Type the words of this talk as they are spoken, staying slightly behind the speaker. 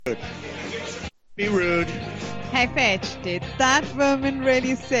Be rude. Hey, Fetch, did that woman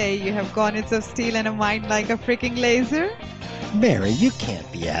really say you have garnets of steel and a mind like a freaking laser? Mary, you can't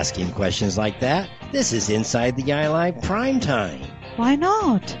be asking questions like that. This is Inside the Eye Live Prime Time. Why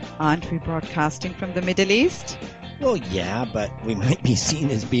not? Aren't we broadcasting from the Middle East? Well, yeah, but we might be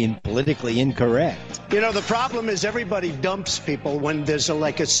seen as being politically incorrect. You know, the problem is everybody dumps people when there's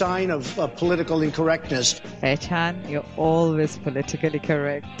a sign of political incorrectness. Fetchan, you're always politically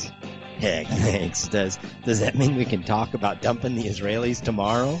correct. Heck, thanks. Does that mean we can talk about dumping the Israelis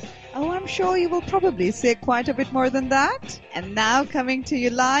tomorrow? Oh, I'm sure you will probably say quite a bit more than that. And now coming to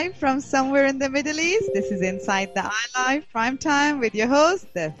you live from somewhere in the Middle East, this is Inside the Eye Live Prime Time with your host,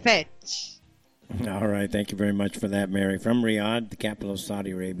 The Fetch. All right, thank you very much for that, Mary. From Riyadh, the capital of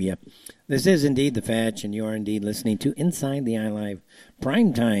Saudi Arabia. This is indeed The Fetch, and you are indeed listening to Inside the Eye Live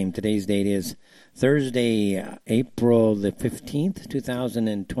Prime Time. Today's date is Thursday, April the 15th,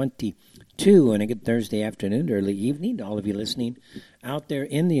 2022, and a good Thursday afternoon, early evening to all of you listening out there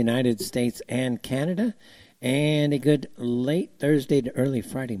in the United States and Canada, and a good late Thursday to early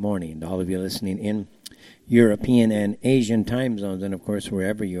Friday morning to all of you listening in European and Asian time zones, and of course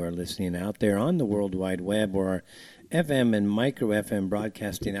wherever you are listening out there on the World Wide Web, or our FM and micro FM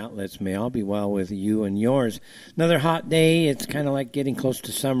broadcasting outlets. May all be well with you and yours. Another hot day. It's kind of like getting close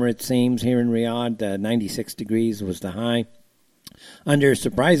to summer, it seems, here in Riyadh. 96 degrees was the high. Under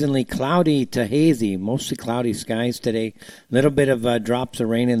surprisingly cloudy to hazy, mostly cloudy skies today. Little bit of drops of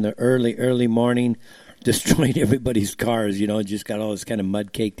rain in the early morning. Destroyed everybody's cars, just got all this kind of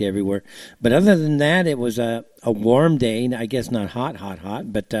mud caked everywhere. But other than that, it was a warm day. I guess not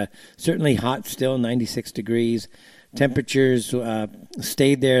hot, but certainly hot still, 96 degrees. Temperatures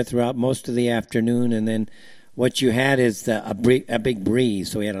stayed there throughout most of the afternoon, and then what you had is a big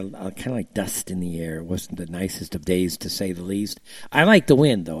breeze, so we had a kind of like dust in the air. It wasn't the nicest of days, to say the least. I like the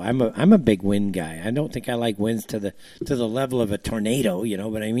wind, though. I'm a big wind guy. I don't think I like winds to the level of a tornado, you know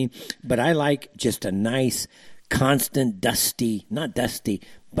what I mean? But I like just a nice, constant, not dusty,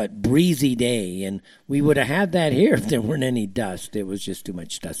 but breezy day. And we would have had that here if there weren't any dust. It was just too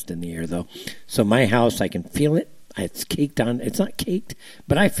much dust in the air, though. So my house, I can feel it. It's caked on. It's not caked,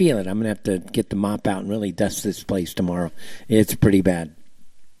 but I feel it. I'm going to have to get the mop out and really dust this place tomorrow. It's pretty bad.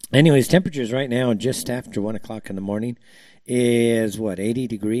 Anyways, temperatures right now just after 1 o'clock in the morning is, 80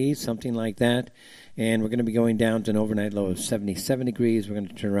 degrees, something like that. And we're going to be going down to an overnight low of 77 degrees. We're going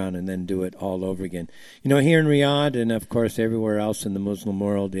to turn around and then do it all over again. Here in Riyadh and, of course, everywhere else in the Muslim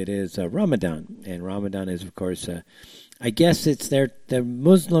world, it is Ramadan. And Ramadan is, of course, I guess it's the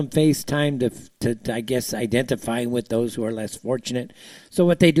Muslim face time to I guess, identify with those who are less fortunate. So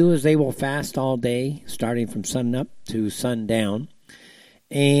what they do is they will fast all day, starting from sun up to sundown.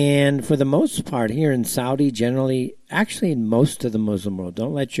 And for the most part, here in Saudi, generally, actually in most of the Muslim world,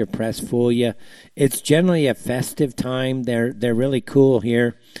 don't let your press fool you. It's generally a festive time. They're really cool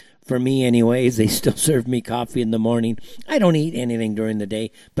here. For me, anyways, they still serve me coffee in the morning. I don't eat anything during the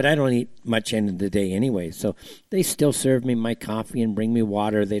day, but I don't eat much end of the day anyway. So they still serve me my coffee and bring me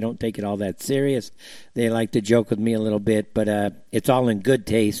water. They don't take it all that serious. They like to joke with me a little bit, but it's all in good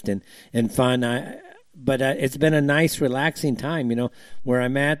taste and fun. But it's been a nice, relaxing time. Where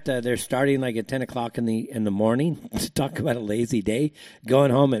I'm at, they're starting like at 10 o'clock in the morning. Talk about a lazy day.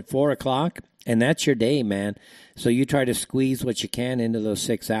 Going home at 4 o'clock. And that's your day, man. So you try to squeeze what you can into those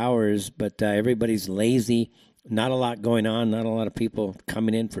 6 hours, but everybody's lazy. Not a lot going on. Not a lot of people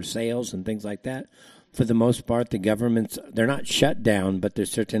coming in for sales and things like that. For the most part, the governments, they're not shut down, but they're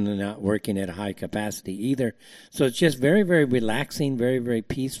certainly not working at a high capacity either. So it's just very, very relaxing, very, very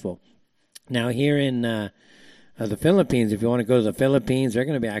peaceful. Now, here in the Philippines, if you want to go to the Philippines, they're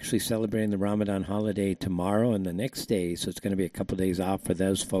going to be actually celebrating the Ramadan holiday tomorrow and the next day. So it's going to be a couple of days off for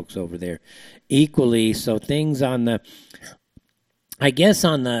those folks over there equally. So things on the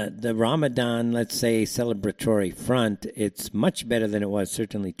Ramadan, let's say, celebratory front, it's much better than it was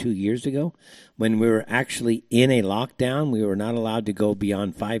certainly 2 years ago when we were actually in a lockdown. We were not allowed to go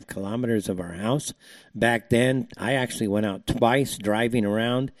beyond 5 kilometers of our house. Back then, I actually went out twice driving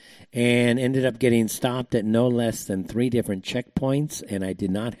around and ended up getting stopped at no less than 3 different checkpoints, and I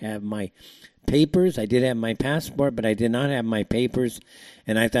did not have my papers. I did have my passport, but I did not have my papers,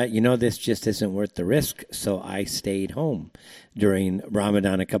 and I thought, this just isn't worth the risk, so I stayed home during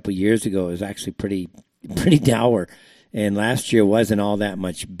Ramadan a couple years ago. It was actually pretty dour, and last year wasn't all that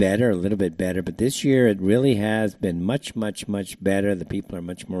much better, a little bit better, but this year it really has been much, much, much better. The people are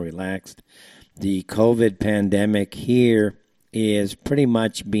much more relaxed. The COVID pandemic here is pretty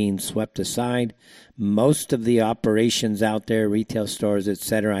much being swept aside. Most of the operations out there, retail stores,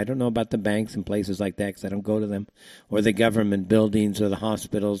 etc. I don't know about the banks and places like that because I don't go to them, or the government buildings or the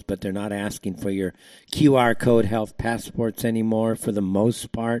hospitals, but they're not asking for your QR code health passports anymore for the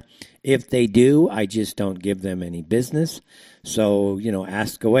most part. If they do, I just don't give them any business. So,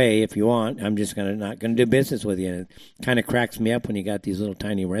 ask away if you want. I'm just not going to do business with you. And it kind of cracks me up when you got these little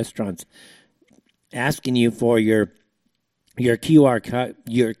tiny restaurants asking you for your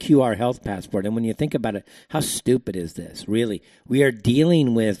QR health passport. And when you think about it, how stupid is this? Really, we are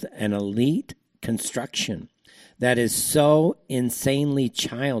dealing with an elite construction that is so insanely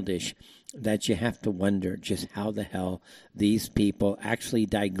childish that you have to wonder just how the hell these people actually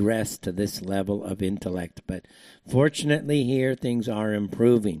digress to this level of intellect. But fortunately here, things are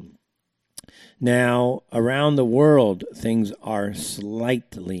improving. Now, around the world, things are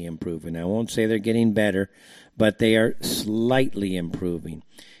slightly improving. I won't say they're getting better, but they are slightly improving.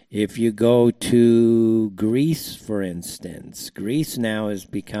 If you go to Greece, for instance, Greece now is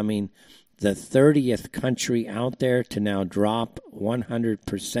becoming the 30th country out there to now drop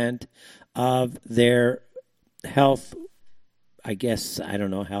 100% of their health,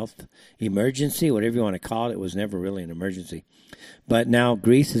 health emergency, whatever you want to call it. It was never really an emergency. But now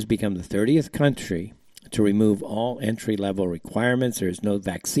Greece has become the 30th country to remove all entry-level requirements. There's no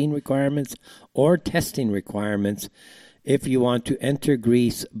vaccine requirements or testing requirements if you want to enter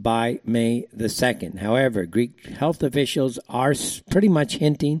Greece by May the 2nd. However, Greek health officials are pretty much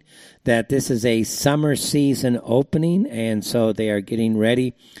hinting that this is a summer season opening, and so they are getting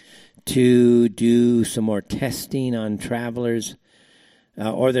ready to do some more testing on travelers.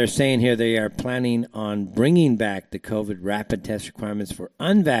 Or they're saying here they are planning on bringing back the COVID rapid test requirements for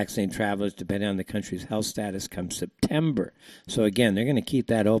unvaccinated travelers depending on the country's health status come September. So again, they're going to keep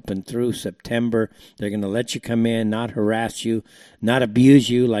that open through September. They're going to let you come in, not harass you, not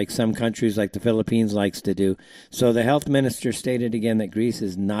abuse you like some countries like the Philippines likes to do. So the health minister stated again that Greece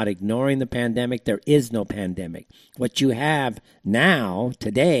is not ignoring the pandemic. There is no pandemic. What you have now,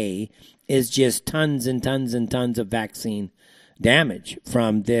 today, is just tons and tons and tons of vaccine damage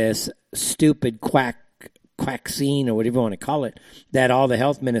from this stupid quacksine, or whatever you want to call it, that all the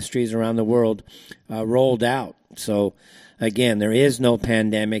health ministries around the world rolled out. So, again, there is no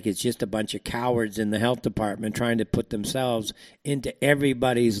pandemic. It's just a bunch of cowards in the health department trying to put themselves into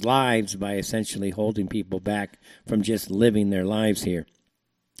everybody's lives by essentially holding people back from just living their lives here.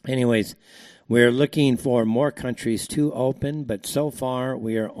 Anyways, we're looking for more countries to open, but so far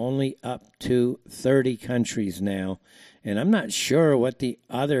we are only up to 30 countries now. And I'm not sure what the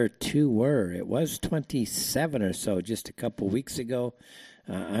other two were. It was 27 or so just a couple weeks ago.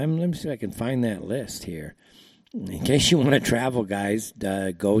 Let me see if I can find that list here. In case you want to travel, guys,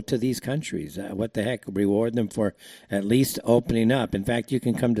 go to these countries. What the heck? Reward them for at least opening up. In fact, you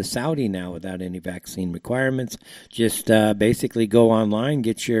can come to Saudi now without any vaccine requirements. Just basically go online,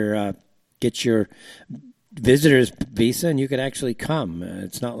 get your visitor's visa, and you could actually come.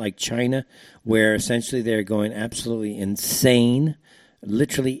 It's not like China, where essentially they're going absolutely insane,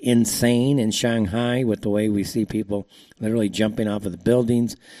 literally insane in Shanghai with the way we see people literally jumping off of the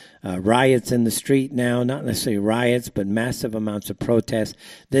buildings. Riots in the street now, not necessarily riots, but massive amounts of protests.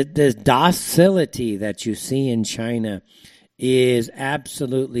 The docility that you see in China is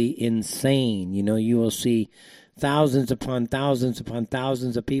absolutely insane. You will see thousands upon thousands upon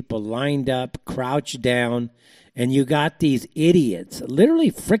thousands of people lined up, crouched down, and you got these idiots,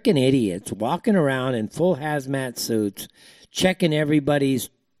 literally freaking idiots, walking around in full hazmat suits, checking everybody's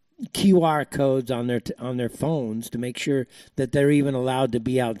QR codes on their phones to make sure that they're even allowed to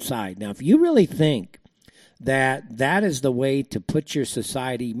be outside. Now, if you really think that is the way to put your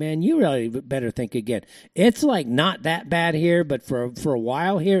society, man, you really better think again. It's like not that bad here, but for a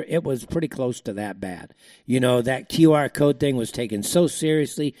while here, it was pretty close to that bad. That QR code thing was taken so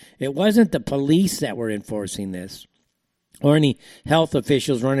seriously. It wasn't the police that were enforcing this, or any health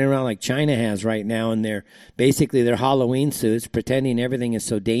officials running around like China has right now in their Halloween suits, pretending everything is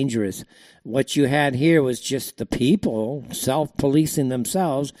so dangerous. What you had here was just the people self-policing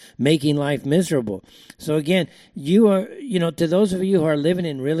themselves, making life miserable. So again, you are, to those of you who are living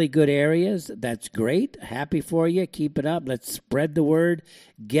in really good areas, that's great. Happy for you. Keep it up. Let's spread the word.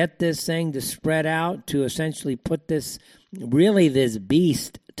 Get this thing to spread out to essentially put this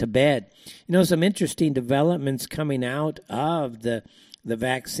beast to bed. Some interesting developments coming out of the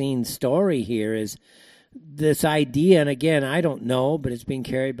vaccine story here is this idea, and again, I don't know, but it's being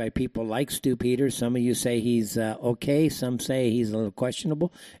carried by people like Stu Peters. Some of you say he's okay. Some say he's a little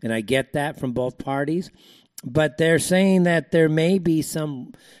questionable, and I get that from both parties. But they're saying that there may be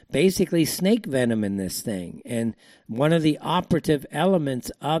some basically snake venom in this thing. And one of the operative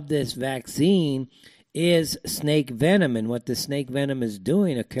elements of this vaccine is snake venom. And what the snake venom is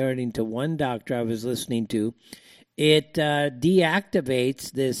doing, according to one doctor I was listening to, it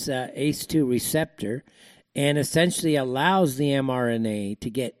deactivates this ACE2 receptor and essentially allows the mRNA to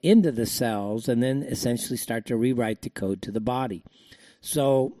get into the cells and then essentially start to rewrite the code to the body.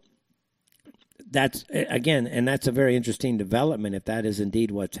 So that's, again, and that's a very interesting development if that is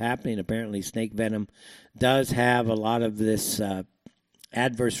indeed what's happening. Apparently snake venom does have a lot of this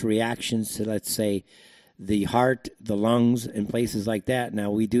adverse reactions to, let's say, the heart, the lungs, and places like that.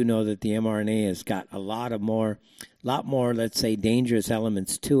 Now, we do know that the mRNA has got a lot more, let's say, dangerous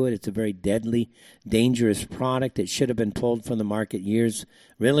elements to it. It's a very deadly, dangerous product. It should have been pulled from the market years,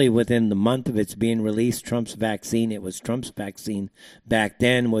 really within the month of its being released. Trump's vaccine, it was Trump's vaccine back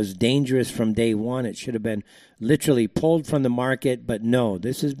then, was dangerous from day one. It should have been literally pulled from the market. But no,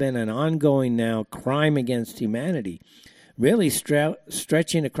 this has been an ongoing now crime against humanity, really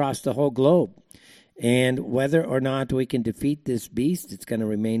stretching across the whole globe. And whether or not we can defeat this beast, it's going to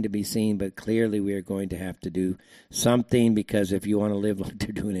remain to be seen. But clearly we are going to have to do something, because if you want to live like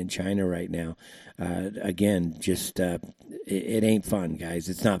they're doing in China right now, again, just it ain't fun, guys.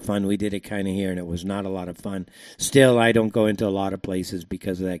 It's not fun. We did it kind of here, and it was not a lot of fun. Still, I don't go into a lot of places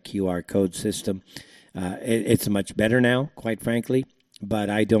because of that QR code system. It's much better now, quite frankly.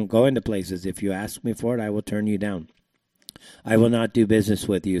 But I don't go into places. If you ask me for it, I will turn you down. I will not do business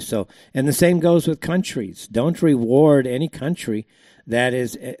with you. So, and the same goes with countries. Don't reward any country that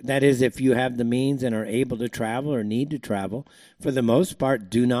is if you have the means and are able to travel or need to travel. For the most part,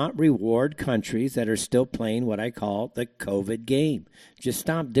 do not reward countries that are still playing what I call the COVID game. Just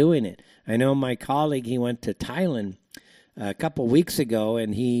stop doing it. I know my colleague, he went to Thailand a couple weeks ago,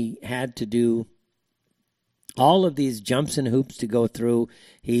 and he had to do all of these jumps and hoops to go through.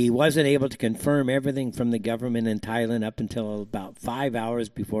 He wasn't able to confirm everything from the government in Thailand up until about 5 hours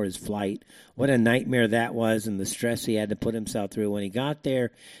before his flight. What a nightmare that was, and the stress he had to put himself through. When he got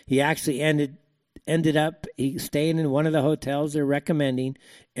there, he actually ended up staying in one of the hotels they're recommending,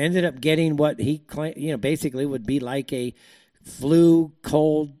 ended up getting what he claimed, basically would be like a flu,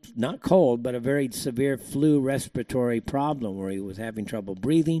 not cold, but a very severe flu respiratory problem where he was having trouble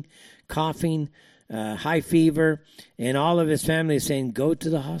breathing, coughing, high fever, and all of his family is saying, go to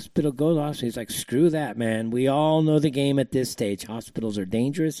the hospital, go to the hospital. He's like, screw that, man. We all know the game at this stage. Hospitals are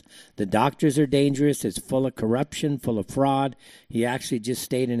dangerous. The doctors are dangerous. It's full of corruption, full of fraud. He actually just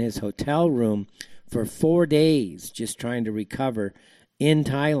stayed in his hotel room for 4 days just trying to recover in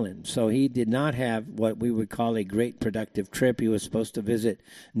Thailand. So he did not have what we would call a great productive trip. He was supposed to visit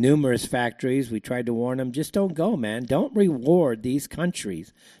numerous factories. We tried to warn him, just don't go, man. Don't reward these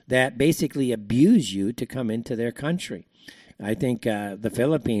countries that basically abuse you to come into their country. I think the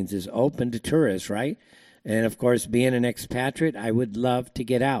Philippines is open to tourists, right? And, of course, being an expatriate, I would love to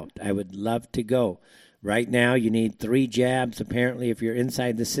get out. I would love to go. Right now, you need 3 jabs, apparently, if you're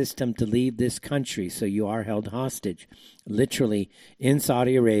inside the system to leave this country. So you are held hostage, literally, in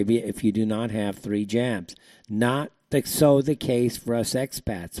Saudi Arabia if you do not have 3 jabs. Not so the case for us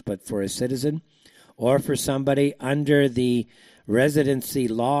expats, but for a citizen or for somebody under the residency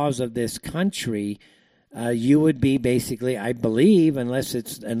laws of this country, you would be basically, I believe,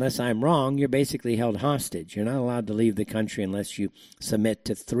 unless I'm wrong, you're basically held hostage. You're not allowed to leave the country unless you submit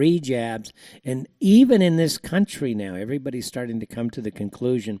to 3 jabs. And even in this country now, everybody's starting to come to the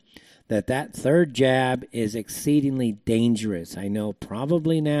conclusion that 3rd jab is exceedingly dangerous. I know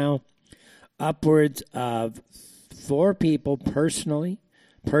probably now upwards of 4 people personally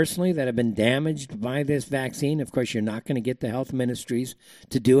that have been damaged by this vaccine. Of course, you're not going to get the health ministries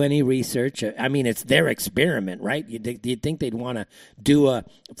to do any research. I mean, it's their experiment, right? You'd think they'd want to do a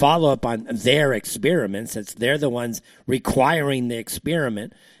follow-up on their experiments, since they're the ones requiring the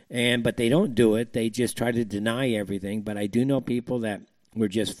experiment. But they don't do it. They just try to deny everything. But I do know people that were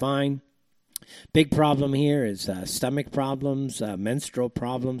just fine. Big problem here is stomach problems, menstrual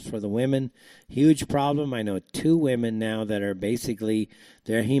problems for the women. Huge problem. I know 2 women now that are basically,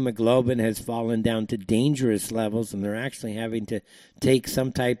 their hemoglobin has fallen down to dangerous levels, and they're actually having to take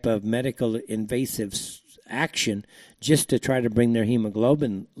some type of medical invasive action just to try to bring their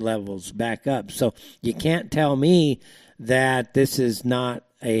hemoglobin levels back up. So you can't tell me that this is not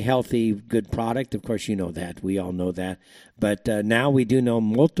a healthy, good product. Of course, you know that. We all know that. But now we do know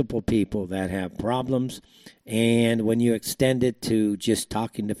multiple people that have problems. And when you extend it to just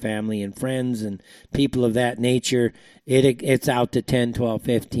talking to family and friends and people of that nature, it's out to 10, 12,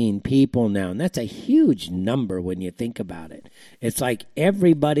 15 people now. And that's a huge number when you think about it. It's like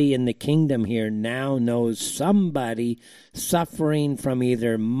everybody in the kingdom here now knows somebody suffering from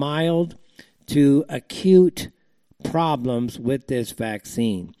either mild to acute problems with this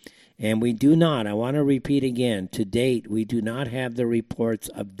vaccine. And we do not, I want to repeat again, to date, we do not have the reports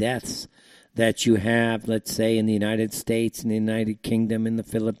of deaths that you have, let's say, in the United States, in the United Kingdom, in the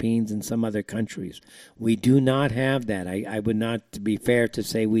Philippines, and some other countries. We do not have that. I would not be fair to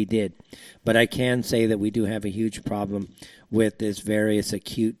say we did. But I can say that we do have a huge problem with this various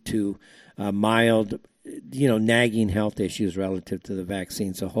acute to mild, nagging health issues relative to the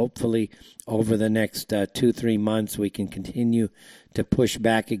vaccine. So hopefully over the next 2-3 months, we can continue to push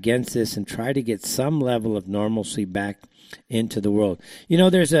back against this and try to get some level of normalcy back into the world.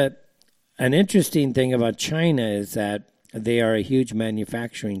 There's an interesting thing about China is that they are a huge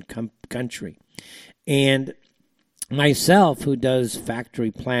manufacturing country. And myself, who does factory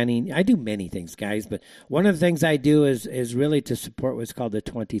planning, I do many things, guys, but one of the things I do is really to support what's called the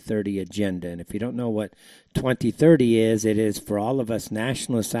 2030 agenda. And if you don't know what 2030 is, it is for all of us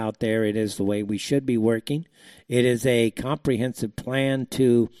nationalists out there, it is the way we should be working. It is a comprehensive plan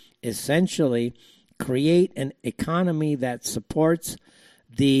to essentially create an economy that supports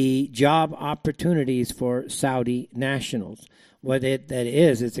the job opportunities for Saudi nationals. What that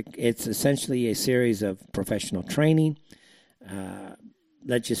is, it's essentially a series of professional training.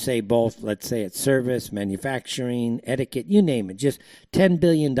 Let's just say both, let's say it's service, manufacturing, etiquette, you name it. Just $10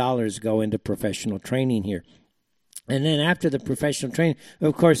 billion go into professional training here. And then after the professional training,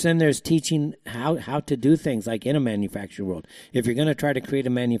 of course, then there's teaching how to do things like in a manufacturing world. If you're going to try to create a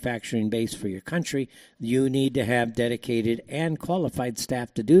manufacturing base for your country, you need to have dedicated and qualified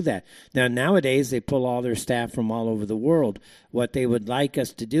staff to do that. Now, nowadays, they pull all their staff from all over the world. What they would like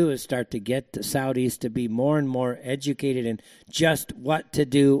us to do is start to get the Saudis to be more and more educated in just what to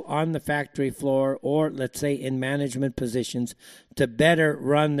do on the factory floor or, let's say, in management positions to better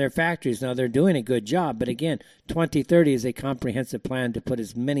run their factories. Now, they're doing a good job, but again, 2030 is a comprehensive plan to put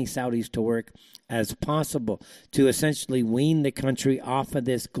as many Saudis to work as possible to essentially wean the country off of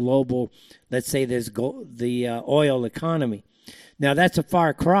this global, let's say, the oil economy. Now, that's a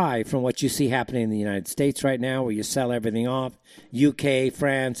far cry from what you see happening in the United States right now, where you sell everything off. UK,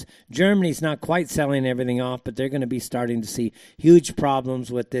 France, Germany's not quite selling everything off, but they're going to be starting to see huge problems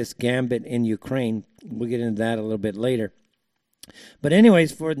with this gambit in Ukraine. We'll get into that a little bit later. But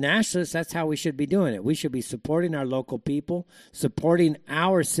anyways, for nationalists, that's how we should be doing it. We should be supporting our local people, supporting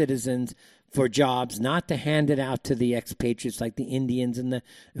our citizens for jobs, not to hand it out to the expatriates like the Indians and the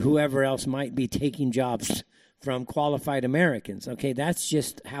whoever else might be taking jobs from qualified Americans. Okay, that's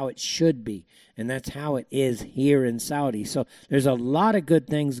just how it should be, and that's how it is here in Saudi. So there's a lot of good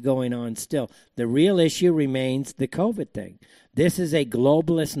things going on still. The real issue remains the COVID thing. This is a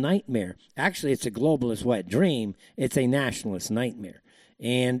globalist nightmare. Actually, it's a globalist wet dream. It's a nationalist nightmare.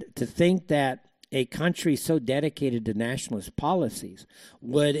 And to think that a country so dedicated to nationalist policies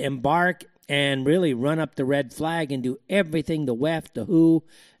would embark and really run up the red flag and do everything the WEF, the WHO,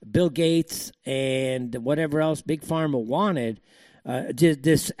 Bill Gates, and whatever else Big Pharma wanted,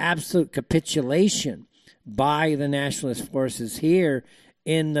 this absolute capitulation by the nationalist forces here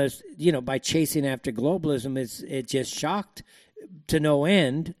in the, by chasing after globalism, it just shocked to no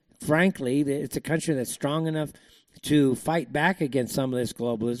end. Frankly, it's a country that's strong enough to fight back against some of this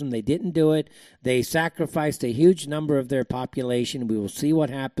globalism. They didn't do it. They sacrificed a huge number of their population. We will see what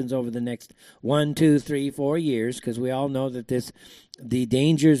happens over the next 1, 2, 3, 4 years, because we all know that the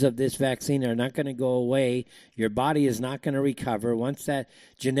dangers of this vaccine are not going to go away. Your body is not going to recover. Once that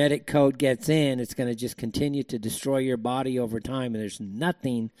genetic code gets in, it's going to just continue to destroy your body over time, and there's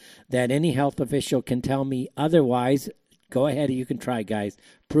nothing that any health official can tell me otherwise. Go ahead, you can try, guys.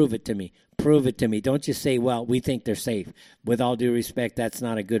 Prove it to me. Prove it to me. Don't just say, well, we think they're safe. With all due respect, that's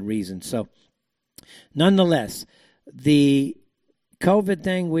not a good reason. So, nonetheless, the COVID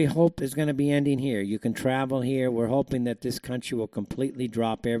thing we hope is going to be ending here. You can travel here. We're hoping that this country will completely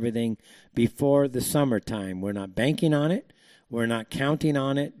drop everything before the summertime. We're not banking on it. We're not counting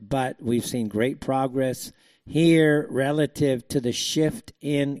on it, but we've seen great progress here relative to the shift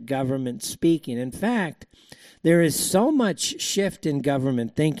in government speaking. In fact, there is so much shift in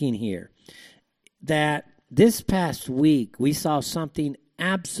government thinking here that this past week we saw something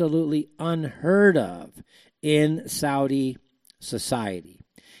absolutely unheard of in Saudi society.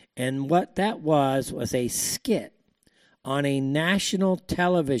 And what that was a skit on a national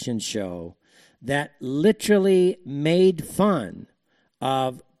television show that literally made fun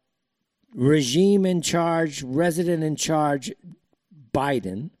of regime in charge, resident in charge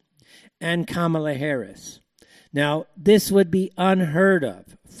Biden and Kamala Harris. Now, this would be unheard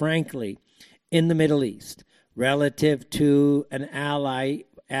of, frankly, in the Middle East relative to an ally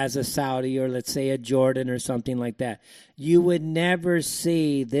as a Saudi or let's say a Jordan or something like that. You would never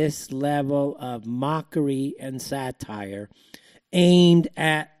see this level of mockery and satire aimed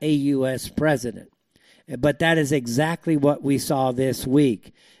at a U.S. president. But that is exactly what we saw this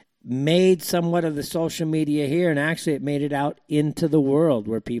week. Made somewhat of the social media here, and actually it made it out into the world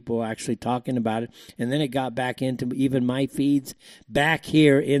where people were actually talking about it. And then it got back into even my feeds back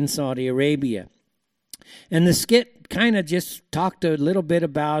here in Saudi Arabia. And the skit kind of just talked a little bit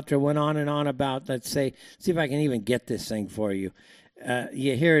about, or went on and on about, let's say, see if I can even get this thing for you. Yeah,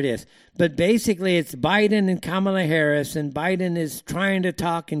 here it is. But basically it's Biden and Kamala Harris, and Biden is trying to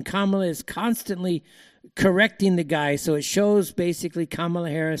talk, and Kamala is constantly correcting the guy. So it shows basically Kamala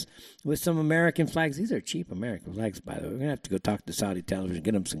Harris with some American flags. These are cheap American flags, by the way. We're going to have to go talk to Saudi television,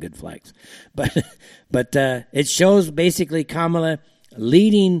 get them some good flags. But it shows basically Kamala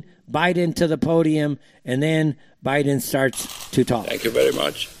leading Biden to the podium, and then Biden starts to talk. Thank you very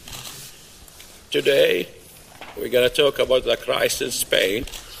much. Today, we're going to talk about the crisis in Spain.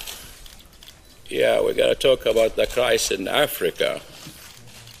 Yeah, we're going to talk about the crisis in Africa.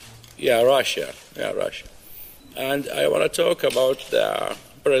 Yeah, Russia. And I want to talk about the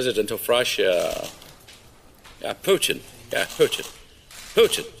president of Russia, Putin.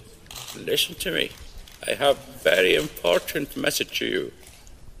 Putin, listen to me. I have a very important message to you.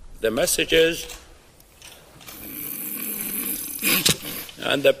 The message is,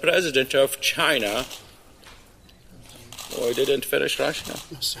 and the president of China, we didn't finish Russia.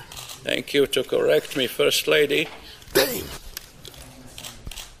 Yes, sir. Thank you to correct me, First Lady. Damn.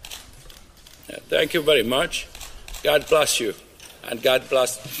 Thank you very much. God bless you. And God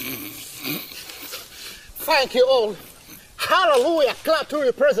bless. Thank you all. Hallelujah. Clap to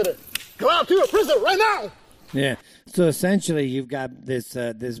your president. Clap to your president right now. Yeah. So essentially, you've got this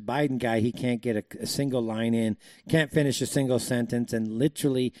Biden guy. He can't get a single line in, can't finish a single sentence, and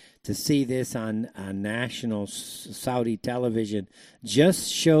literally to see this on national Saudi television just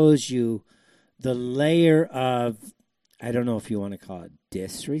shows you the layer of, I don't know if you want to call it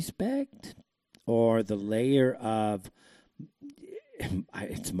disrespect, or the layer of,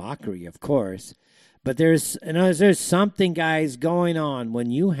 it's mockery, of course, but there's something, guys, going on when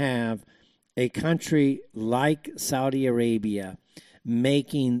you have a country like Saudi Arabia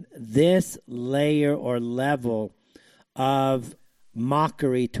making this layer or level of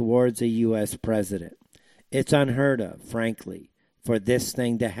mockery towards a U.S. president. It's unheard of, frankly, for this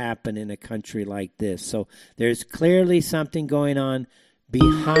thing to happen in a country like this. So there's clearly something going on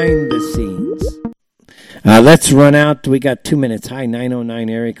behind the scenes. Let's run out. We got 2 minutes. Hi, 909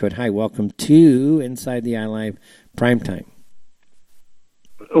 area code. Hi, welcome to Inside the Eye Live Primetime.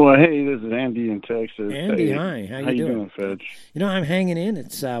 Well, hey, this is Andy in Texas. Andy, hey, hi. How you doing, Fetch? You know, I'm hanging in.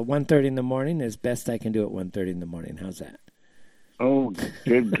 It's 1:30 in the morning. As best I can do at 1:30 in the morning. How's that? Oh,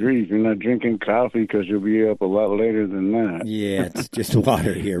 good grief. You're not drinking coffee because you'll be up a lot later than that. Yeah, it's just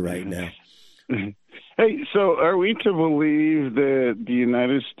water here right now. Hey, so are we to believe that the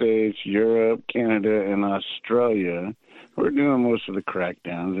United States, Europe, Canada, and Australia, we're doing most of the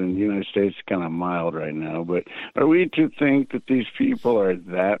crackdowns, and the United States is kind of mild right now, but are we to think that these people are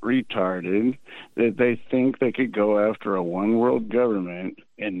that retarded that they think they could go after a one-world government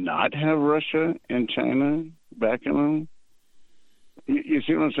and not have Russia and China backing them? You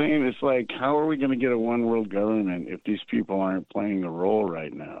see what I'm saying? It's like, how are we going to get a one-world government if these people aren't playing a role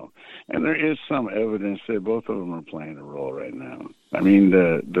right now? And there is some evidence that both of them are playing a role right now. I mean,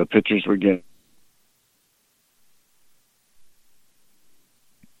 the pictures we're getting.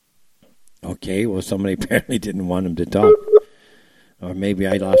 Okay, well, somebody apparently didn't want him to talk. Or maybe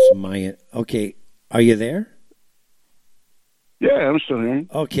I lost my... Okay, are you there? Yeah, I'm still here.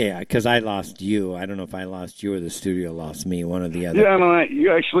 Okay, because I lost you. I don't know if I lost you or the studio lost me, one or the other. Yeah, no,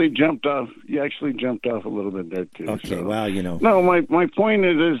 you actually jumped off. You actually jumped off a little bit there, too. Okay, so. well, you know. No, my point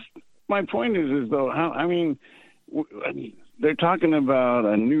is though, how, I mean, they're talking about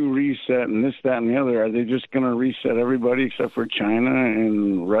a new reset and this, that, and the other. Are they just going to reset everybody except for China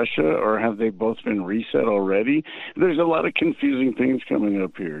and Russia, or have they both been reset already? There's a lot of confusing things coming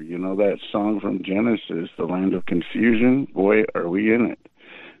up here. You know, that song from Genesis, The Land of Confusion? Boy, are we in it.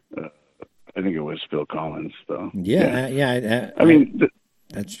 I think it was Phil Collins, though. Yeah. I mean...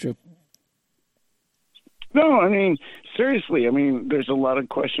 that's true. No, I mean, seriously, I mean, there's a lot of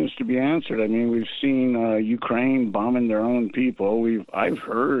questions to be answered. I mean, we've seen Ukraine bombing their own people. I've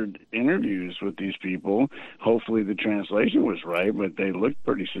heard interviews with these people. Hopefully the translation was right, but they looked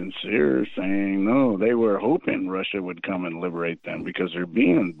pretty sincere, saying, no, they were hoping Russia would come and liberate them because they're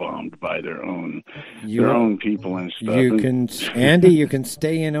being bombed by their own people and stuff. Andy, you can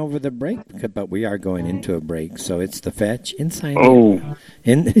stay in over the break, but we are going into a break, so it's the Fetch Inside.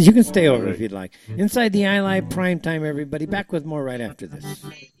 And you can stay over if you'd like. Inside the iLive Prime Time, everybody. Back with more right after this.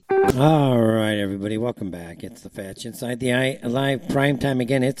 All right, everybody. Welcome back. It's the Fetch Inside the iLive Prime Time.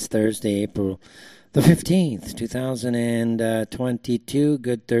 Again, it's Thursday, April the 15th, 2022.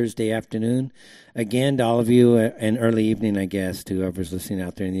 Good Thursday afternoon. Again, to all of you, and early evening, I guess, to whoever's listening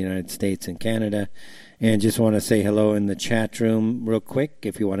out there in the United States and Canada. And just want to say hello in the chat room real quick.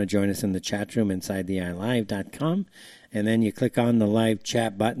 If you want to join us in the chat room, inside the iLive.com. And then you click on the live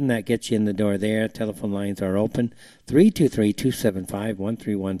chat button. That gets you in the door there. Telephone lines are open,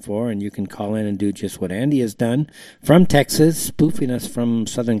 323-275-1314. And you can call in and do just what Andy has done from Texas, spoofing us from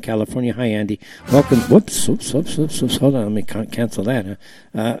Southern California. Hi, Andy. Welcome. Whoops. Hold on. Let me cancel that.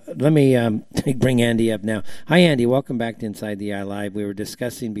 Let me bring Andy up now. Hi, Andy. Welcome back to Inside the Eye Live. We were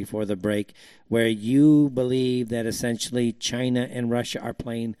discussing before the break where you believe that essentially China and Russia are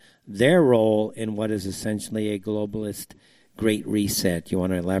playing their role in what is essentially a globalist great reset. You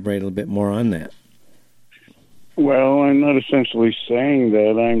want to elaborate a little bit more on that? Well, I'm not essentially saying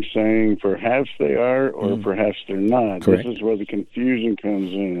that. I'm saying perhaps they are or perhaps they're not. Correct. This is where the confusion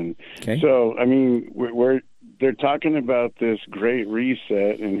comes in. Okay. So, I mean, they're talking about this great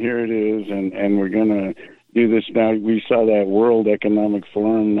reset, and here it is, and we're going to do this now. We saw that World Economic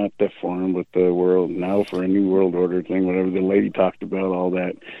Forum, not the forum, but the World Now for a New World Order thing, whatever the lady talked about, all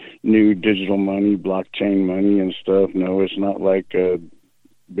that new digital money, blockchain money and stuff. No, it's not like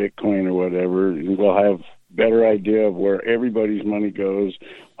Bitcoin or whatever. We'll have better idea of where everybody's money goes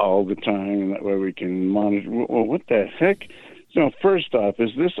all the time, and that way we can monitor. Well, what the heck? So first off,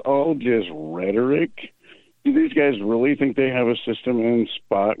 is this all just rhetoric? Do these guys really think they have a system in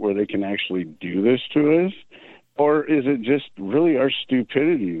spot where they can actually do this to us? Or is it just really our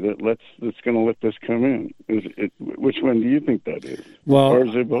stupidity that's going to let this come in? Which one do you think that is? Well, or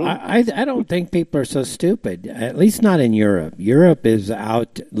is it both? I don't think people are so stupid, at least not in Europe. Europe is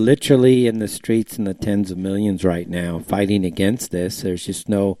out literally in the streets in the tens of millions right now fighting against this. There's just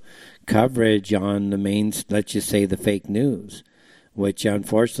no coverage on the main, let's just say, the fake news, which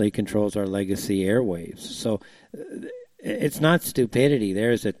unfortunately controls our legacy airwaves. So it's not stupidity.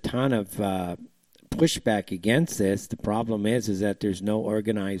 There's a ton of pushback against this. The problem is that there's no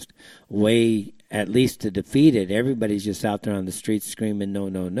organized way, at least, to defeat it. Everybody's just out there on the streets screaming, no,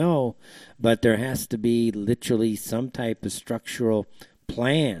 no, no. But there has to be literally some type of structural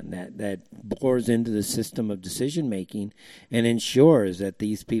plan that bores into the system of decision-making and ensures that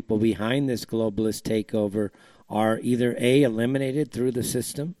these people behind this globalist takeover are either A, eliminated through the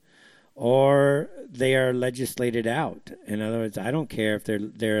system, or they are legislated out. In other words, I don't care if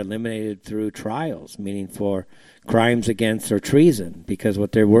they're eliminated through trials, meaning for crimes against or treason, because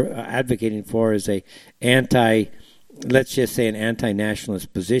what they're advocating for is let's just say an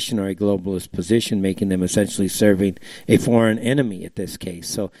anti-nationalist position or a globalist position, making them essentially serving a foreign enemy at this case.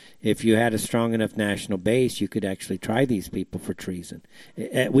 So if you had a strong enough national base, you could actually try these people for treason.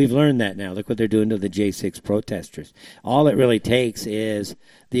 We've learned that now. Look what they're doing to the J6 protesters. All it really takes is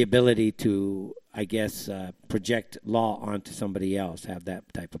the ability to, I guess, project law onto somebody else, have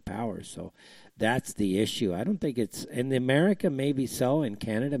that type of power. So that's the issue. I don't think it's in America, maybe so, in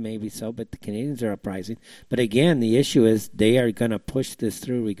Canada, maybe so, but the Canadians are uprising. But again, the issue is they are going to push this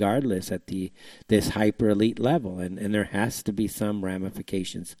through regardless at this hyper elite level, and there has to be some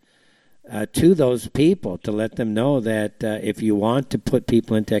ramifications to those people to let them know that if you want to put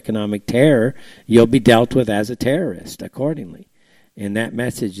people into economic terror, you'll be dealt with as a terrorist accordingly. And that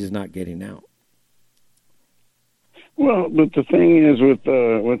message is not getting out. Well, but the thing is, with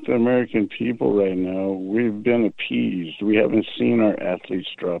the American people right now, we've been appeased. We haven't seen our athletes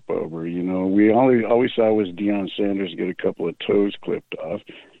drop over. You know, we all we saw was Deion Sanders get a couple of toes clipped off,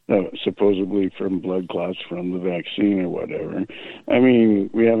 supposedly from blood clots from the vaccine or whatever. I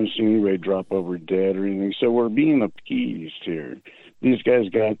mean, we haven't seen anybody drop over dead or anything. So we're being appeased here. These guys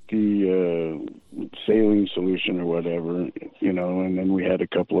got the saline solution or whatever, you know, and then we had a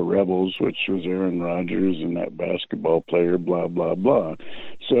couple of rebels, which was Aaron Rodgers and that basketball player, blah, blah, blah.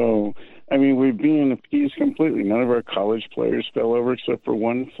 So, I mean, we're being appeased completely. None of our college players fell over except for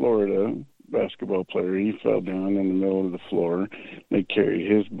one in Florida, basketball player. He fell down in the middle of the floor. They carried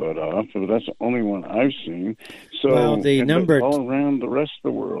his butt off. But that's the only one I've seen. So well, the number all around the rest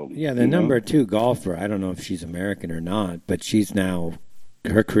of the world. Yeah, the number 2 golfer. I don't know if she's American or not, but she's now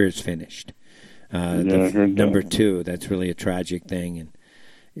her career's finished. Number 2. That's really a tragic thing.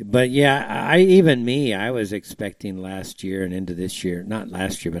 But yeah, I was expecting last year and into this year, not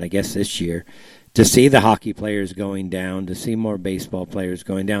last year, but I guess this year, to see the hockey players going down, to see more baseball players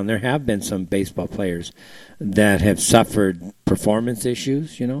going down. There have been some baseball players that have suffered performance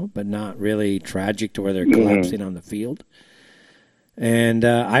issues, but not really tragic to where they're collapsing on the field. And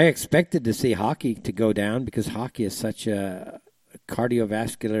I expected to see hockey to go down because hockey is such a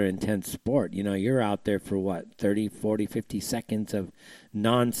cardiovascular intense sport. You're out there for 30, 40, 50 seconds of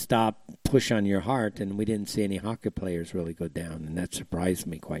nonstop push on your heart, and we didn't see any hockey players really go down, and that surprised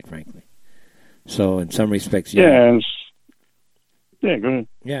me, quite frankly. So in some respects, yeah, go ahead.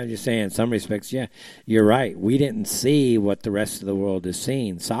 Yeah, I'm just saying, in some respects, yeah, you're right. We didn't see what the rest of the world is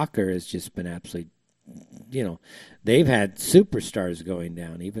seeing. Soccer has just been absolutely, they've had superstars going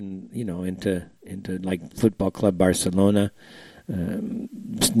down, even, into like Football Club Barcelona,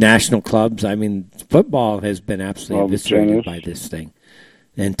 national clubs. I mean, football has been absolutely eviscerated by this thing.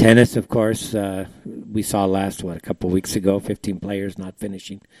 And tennis, of course, we saw last, a couple of weeks ago, 15 players not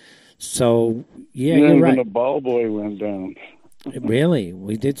finishing. So, you're right. Even the ball boy went down. Really?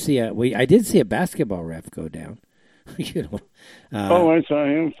 I did see a basketball ref go down. I saw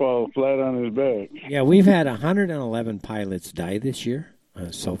him fall flat on his back. Yeah, we've had 111 pilots die this year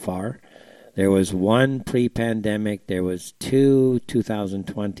so far. There was 1 pre-pandemic. There was 2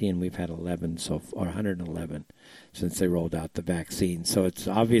 2020, and we've had 111 since they rolled out the vaccine. So it's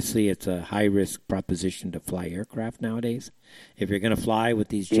a high-risk proposition to fly aircraft nowadays. If you're going to fly with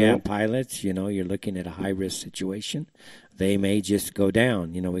these jab pilots, you're looking at a high-risk situation. They may just go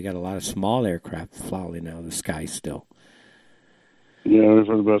down. We got a lot of small aircraft flying out of the sky still. Yeah, we've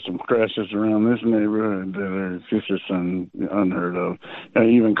heard about some crashes around this neighborhood that are just unheard of.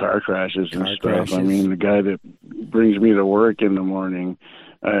 Even car crashes and stuff. I mean, the guy that brings me to work in the morning,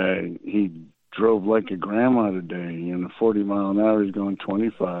 he drove like a grandma today. 40 mile an hour, he's going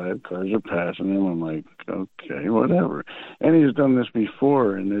 25. Cars are passing him. I'm like, okay, whatever. And he's done this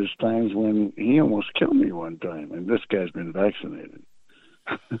before, and there's times when he almost killed me one time, and this guy's been vaccinated.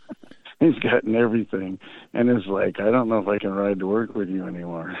 He's gotten everything, and it's like, I don't know if I can ride to work with you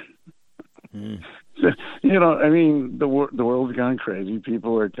anymore. So, I mean, the world's gone crazy.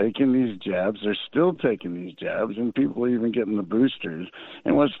 People are taking these jabs. They're still taking these jabs, and people are even getting the boosters.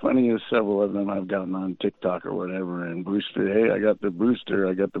 And what's funny is several of them I've gotten on TikTok or whatever, and booster, hey, I got the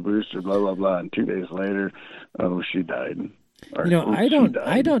booster, blah, blah, blah. And 2 days later, she died.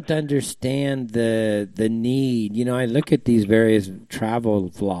 I don't understand the need. I look at these various travel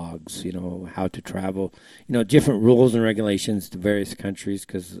vlogs, how to travel, different rules and regulations to various countries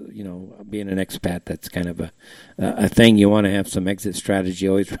because, being an expat, that's kind of a thing. You want to have some exit strategy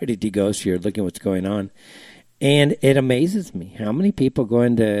always ready to go so you're looking at what's going on. And it amazes me how many people go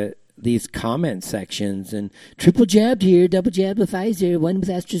into these comment sections and triple jabbed here, double jabbed with Pfizer, 1 with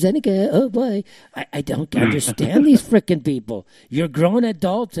AstraZeneca. Oh boy, I don't understand these frickin' people. You're grown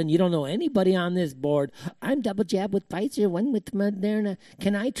adults and you don't know anybody on this board. I'm double jabbed with Pfizer, 1 with Moderna.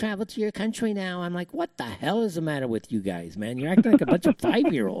 Can I travel to your country now? I'm like, what the hell is the matter with you guys, man? You're acting like a bunch of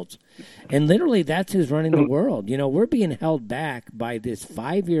 5-year-olds. And literally that's who's running the world. We're being held back by this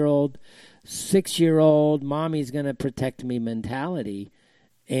 5-year-old, 6-year-old, mommy's going to protect me mentality.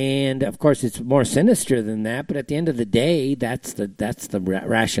 And, of course, it's more sinister than that. But at the end of the day, that's the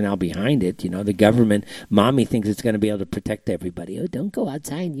rationale behind it. The government, mommy thinks it's going to be able to protect everybody. Oh, don't go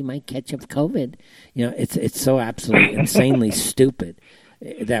outside. You might catch up COVID. It's so absolutely insanely stupid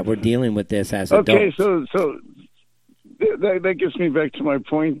that we're dealing with this as adults. Okay, so that gets me back to my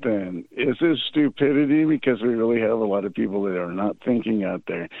point then. Is this stupidity because we really have a lot of people that are not thinking out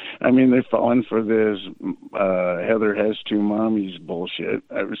there? I mean, they've fallen for this Heather has 2 mommies bullshit.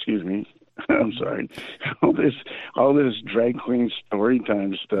 Excuse me. I'm sorry. All this drag queen story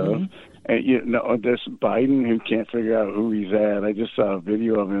time stuff. And this Biden who can't figure out who he's at. I just saw a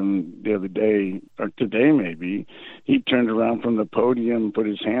video of him the other day, or today maybe. He turned around from the podium and put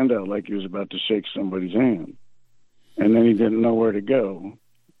his hand out like he was about to shake somebody's hand. And then he didn't know where to go.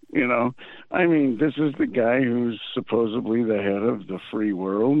 I mean, this is the guy who's supposedly the head of the free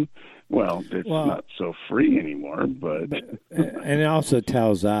world. Well, it's not so free anymore, but... And it also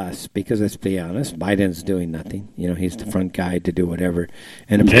tells us, because let's be honest, Biden's doing nothing. He's the front guy to do whatever.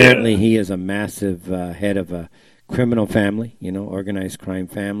 And apparently he is a massive head of a criminal family, organized crime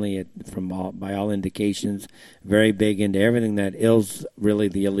family. By all indications, very big into everything that ills really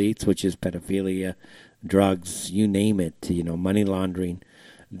the elites, which is pedophilia, drugs, you name it. Money laundering.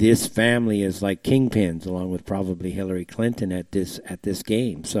 This family is like kingpins, along with probably Hillary Clinton at this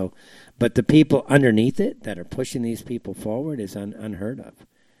game. So, but the people underneath it that are pushing these people forward is unheard of.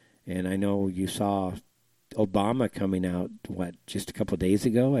 And I know you saw Obama coming out, just a couple of days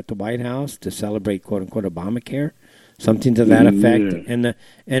ago at the White House to celebrate quote-unquote Obamacare, something to that effect. Yeah.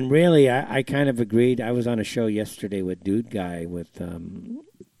 And really, I kind of agreed. I was on a show yesterday with Dude Guy with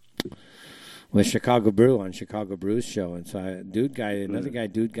Chicago Brew on Chicago Brew's show, and so another guy,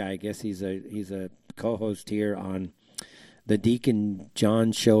 Dude Guy, I guess he's a co-host here on the Deacon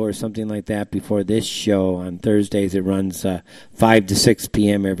John show or something like that before this show on Thursdays. It runs 5 to 6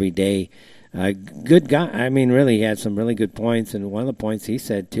 p.m. every day. Good guy. I mean, really, he had some really good points. And one of the points he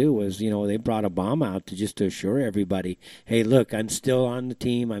said, too, was, they brought Obama out to assure everybody, hey, look, I'm still on the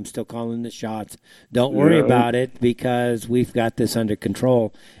team. I'm still calling the shots. Don't worry about it because we've got this under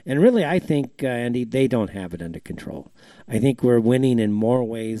control. And really, I think, Andy, they don't have it under control. I think we're winning in more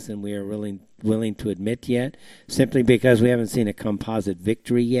ways than we are willing to admit yet, simply because we haven't seen a composite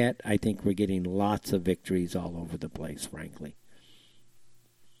victory yet. I think we're getting lots of victories all over the place, frankly.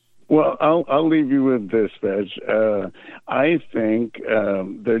 Well, I'll leave you with this, Badge. I think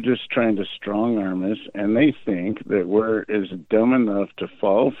they're just trying to strong-arm us, and they think that we're dumb enough to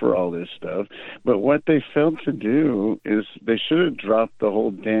fall for all this stuff. But what they failed to do is they should have dropped the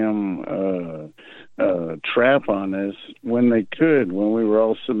whole damn trap on us when they could, when we were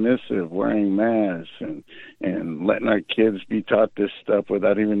all submissive, wearing masks and letting our kids be taught this stuff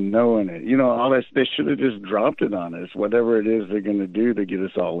without even knowing it. All this, they should have just dropped it on us, whatever it is they're going to do to get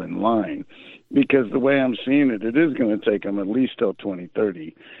us all in line. Because the way I'm seeing it, it is going to take them at least till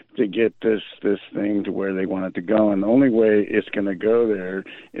 2030 to get this thing to where they want it to go. And the only way it's going to go there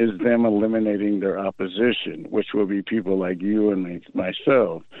is them eliminating their opposition, which will be people like you and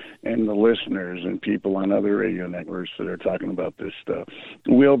myself and the listeners and people on other radio networks that are talking about this stuff.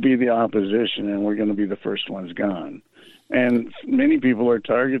 We'll be the opposition, and we're going to be the first ones gone. And many people are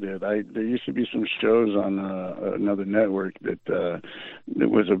targeted. There used to be some shows on another network that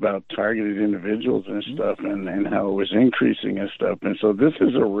was about targeted individuals and stuff, and how it was increasing and stuff. And so this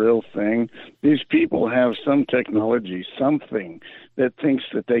is a real thing. These people have some technology, something that thinks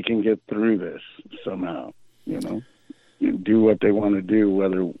that they can get through this somehow, do what they want to do,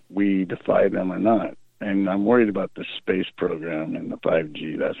 whether we defy them or not. And I'm worried about the space program and the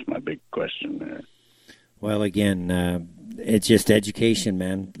 5G. That's my big question there. Well, again, it's just education,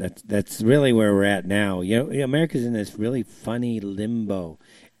 man. That's really where we're at now. America's in this really funny limbo.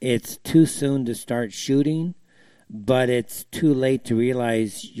 It's too soon to start shooting, but it's too late to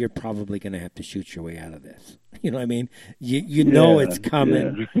realize you're probably going to have to shoot your way out of this. You know what I mean? You know it's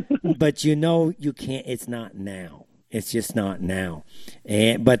coming, but you can't. It's not now. It's just not now.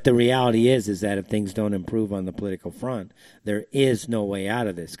 But the reality is that if things don't improve on the political front, there is no way out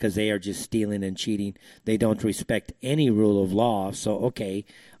of this because they are just stealing and cheating. They don't respect any rule of law. So, okay,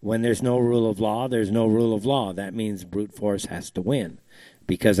 when there's no rule of law, there's no rule of law. That means brute force has to win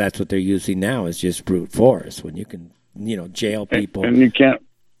because that's what they're using now is just brute force when you can, jail people. And you can't.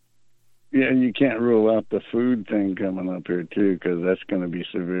 Yeah, you can't rule out the food thing coming up here, too, because that's going to be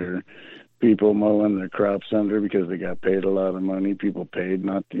severe. People mowing their crops under because they got paid a lot of money. People paid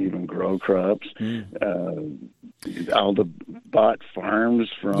not to even grow crops. All the bought farms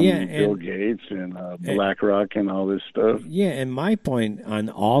from Bill Gates and BlackRock and all this stuff. Yeah, and my point on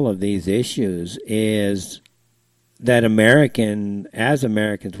all of these issues is that as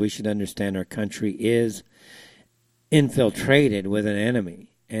Americans, we should understand our country is infiltrated with an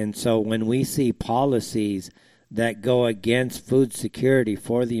enemy. And so when we see policies that go against food security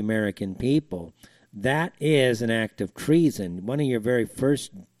for the American people, that is an act of treason. One of your very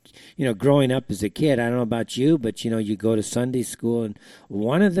first, growing up as a kid, I don't know about you, but, you go to Sunday school, and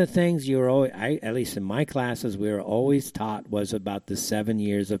one of the things at least in my classes, we were always taught was about the 7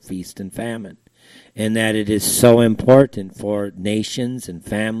 years of feast and famine, and that it is so important for nations and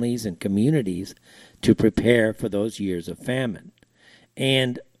families and communities to prepare for those years of famine.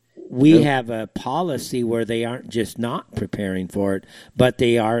 And we have a policy where they aren't just not preparing for it, but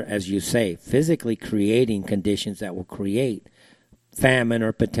they are, as you say, physically creating conditions that will create famine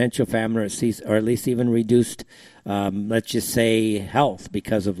or potential famine or at least even reduced, let's just say, health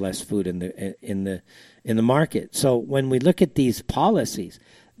because of less food in the market. So when we look at these policies,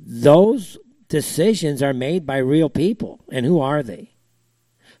 those decisions are made by real people. And who are they?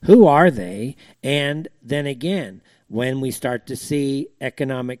 Who are they? And then again, When we start to see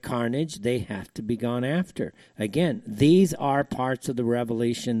economic carnage, they have to be gone after. Again, these are parts of the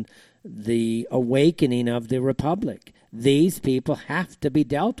revelation, the awakening of the republic. These people have to be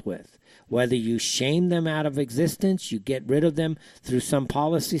dealt with. Whether you shame them out of existence, you get rid of them through some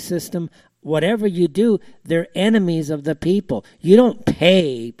policy system, whatever you do, they're enemies of the people. You don't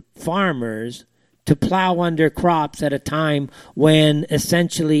pay farmers to plow under crops at a time when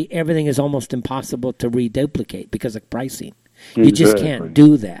essentially everything is almost impossible to reduplicate because of pricing. Exactly. You just can't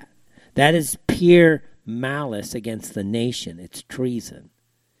do that. That is pure malice against the nation. It's treason.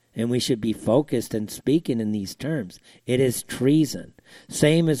 And we should be focused and speaking in these terms. It is treason.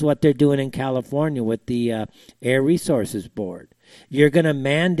 Same as what they're doing in California with the Air Resources Board. You're going to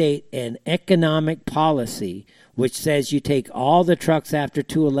mandate an economic policy which says you take all the trucks after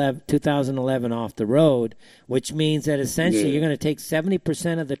 2011 off the road, which means that essentially you're going to take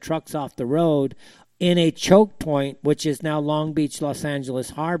 70% of the trucks off the road in a choke point, which is now Long Beach, Los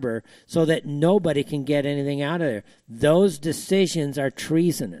Angeles Harbor, so that nobody can get anything out of there. Those decisions are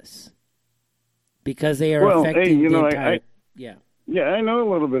treasonous because they are affecting the entire... Yeah, I know a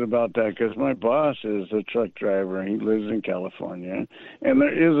little bit about that because my boss is a truck driver. He lives in California, and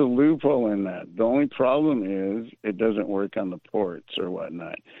there is a loophole in that. The only problem is it doesn't work on the ports or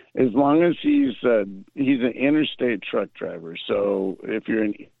whatnot. As long as he's an interstate truck driver, so if you're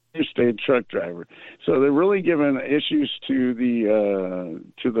an interstate truck driver, so they're really giving issues to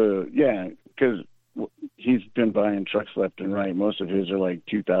because he's been buying trucks left and right. Most of his are like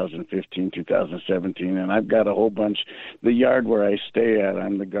 2015, 2017, and I've got a whole bunch. The yard where I stay at,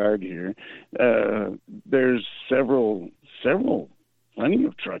 I'm the guard here. There's plenty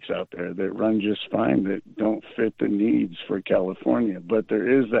of trucks out there that run just fine that don't fit the needs for California. But there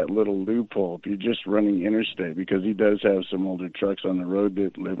is that little loophole if you're just running interstate, because he does have some older trucks on the road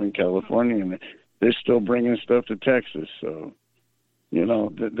that live in California, and they're still bringing stuff to Texas. So,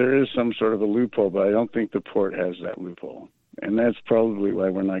 there is some sort of a loophole, but I don't think the port has that loophole. And that's probably why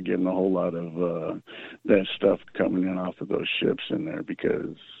we're not getting a whole lot of that stuff coming in off of those ships in there,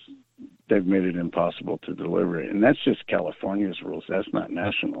 because they've made it impossible to deliver it. And that's just California's rules. That's not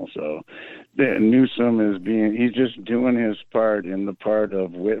national. So Newsom he's just doing his part in the part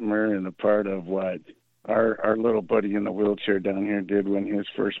of Whitmer and the part of what our little buddy in the wheelchair down here did when his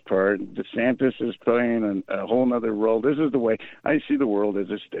first part. DeSantis is playing a whole nother role. This is the way I see the world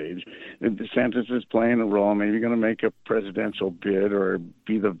as a stage. DeSantis is playing a role, maybe going to make a presidential bid or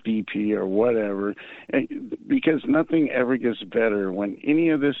be the VP or whatever, because nothing ever gets better when any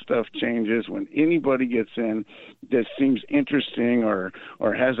of this stuff changes, when anybody gets in that seems interesting or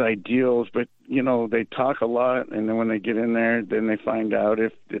has ideals, but they talk a lot, and then when they get in there, then they find out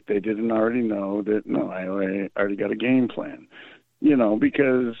if they didn't already know that, no, I already got a game plan,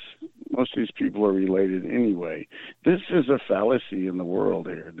 because most of these people are related anyway. This is a fallacy in the world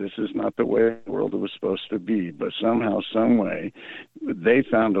here. This is not the way the world was supposed to be, but somehow, some way, they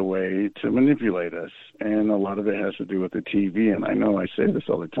found a way to manipulate us, and a lot of it has to do with the TV, and I know I say this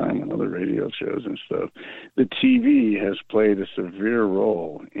all the time on other radio shows and stuff. The TV has played a severe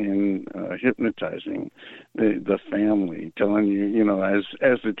role in hypnotizing the family, telling you,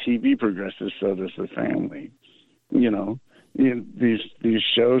 as the TV progresses, so does the family, these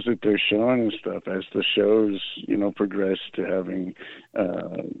shows that they're showing and stuff, as the shows progress to having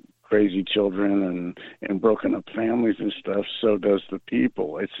crazy children and broken up families and stuff, so does the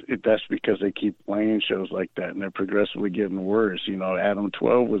people. That's because they keep playing shows like that, and they're progressively getting worse. Adam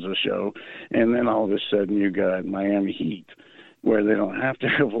 12 was a show, and then all of a sudden you got Miami Heat, where they don't have to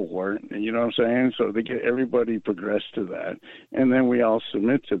have a war, you know what I'm saying? So they get everybody progress to that, and then we all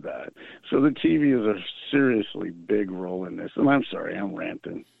submit to that. So the TV is a seriously big role in this. And I'm sorry, I'm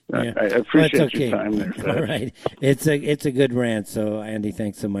ranting. Yeah. I appreciate your time there, Fred. All right. It's a good rant. So, Andy,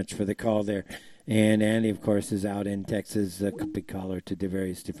 thanks so much for the call there. And Andy, of course, is out in Texas, a big caller to the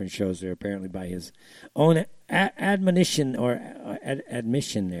various different shows there, apparently by his own admonition or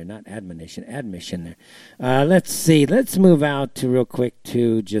admission there, not admonition, admission there. Let's see. Let's move out to real quick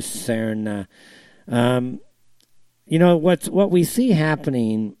to just CERN. What we see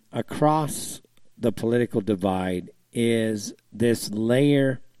happening across the political divide is this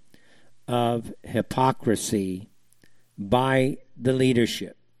layer of hypocrisy by the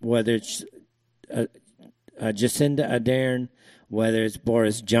leadership, whether it's Jacinda Ardern, whether it's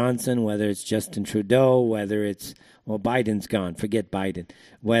Boris Johnson, whether it's Justin Trudeau, whether it's, Biden's gone, forget Biden,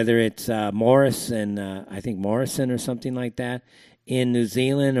 whether it's Morrison or something like that in New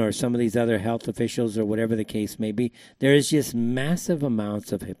Zealand, or some of these other health officials, or whatever the case may be. There is just massive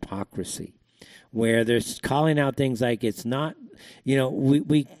amounts of hypocrisy where they're calling out things like it's not,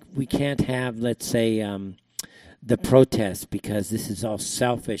 we can't have, let's say, the protests because this is all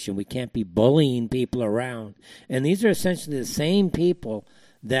selfish and we can't be bullying people around. And these are essentially the same people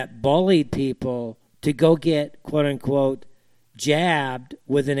that bullied people to go get, quote unquote, jabbed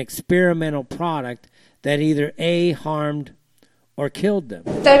with an experimental product that either A, harmed or killed them.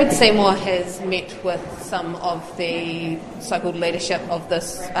 David Seymour has met with some of the so-called leadership of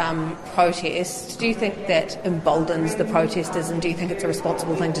this protest. Do you think that emboldens the protesters, and do you think it's a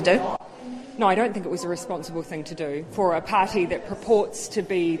responsible thing to do? No, I don't think it was a responsible thing to do for a party that purports to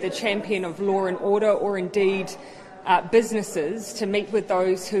be the champion of law and order, or indeed businesses, to meet with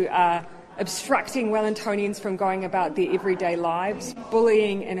those who are obstructing Wellingtonians from going about their everyday lives,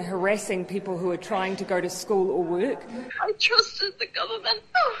 bullying and harassing people who are trying to go to school or work. I trusted the government,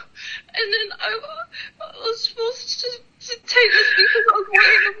 and then I was forced to take this because I was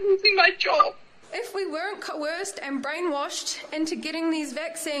worried of losing my job. If we weren't coerced and brainwashed into getting these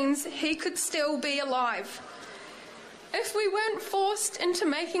vaccines, he could still be alive. If we weren't forced into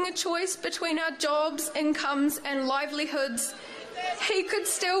making a choice between our jobs, incomes and livelihoods, he could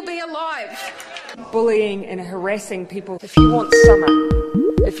still be alive. Bullying and harassing people. If you want summer,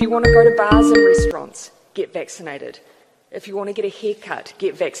 if you want to go to bars and restaurants, get vaccinated. If you want to get a haircut,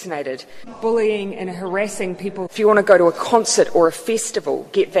 get vaccinated. Bullying and harassing people. If you want to go to a concert or a festival,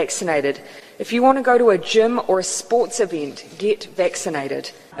 get vaccinated. If you want to go to a gym or a sports event, get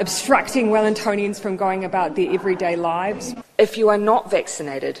vaccinated. Obstructing Wellingtonians from going about their everyday lives. If you are not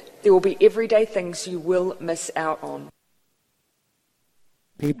vaccinated, there will be everyday things you will miss out on.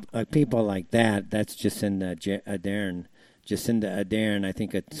 People like that, that's Jacinda Ardern. Jacinda Ardern, I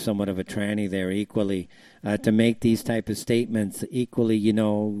think, somewhat of a tranny there equally, to make these type of statements equally,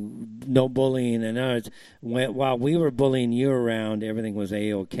 no bullying and others. While we were bullying you around, everything was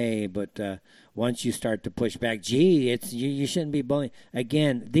A-okay, but once you start to push back, you shouldn't be bullying.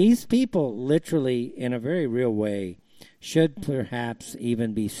 Again, these people literally, in a very real way, should perhaps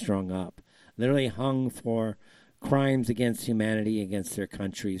even be strung up, literally hung for crimes against humanity, against their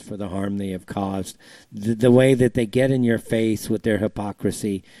countries, for the harm they have caused. The way that they get in your face with their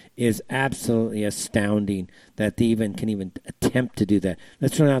hypocrisy is absolutely astounding that they can even attempt to do that.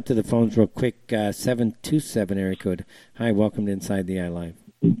 Let's run out to the phones real quick. 727 area code. Hi, welcome to Inside the Eye Live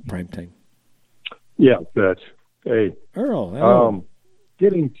Primetime. Yeah, that's hey. Earl, hello.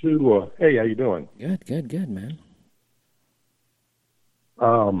 Getting to hey, how you doing? Good, man.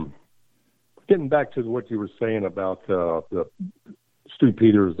 Getting back to what you were saying about the Stu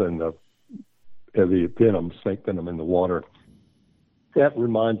Peters and the venom, snake venom in the water, that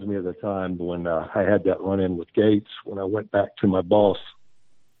reminds me of the time when I had that run-in with Gates. When I went back to my boss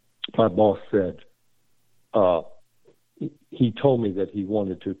said he told me that he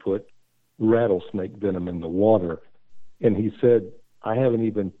wanted to put rattlesnake venom in the water, and he said, I haven't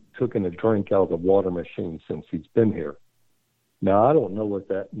even taken a drink out of the water machine since he's been here. Now, I don't know what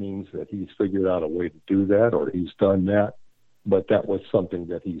that means, that he's figured out a way to do that or he's done that, but that was something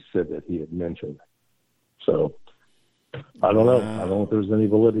that he said that he had mentioned. So, I don't know. I don't know if there's any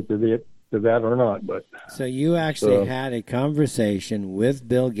validity to that or not. But so you actually had a conversation with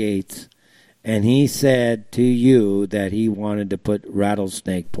Bill Gates, and he said to you that he wanted to put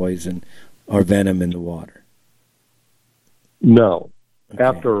rattlesnake poison or venom in the water. No. Okay.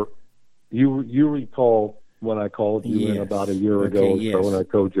 After you recall when I called you in about a year ago or so, and I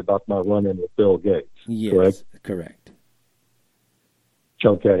told you about my run-in with Bill Gates. Yes, correct.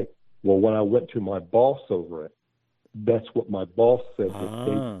 Okay. Well, when I went to my boss over it, that's what my boss said that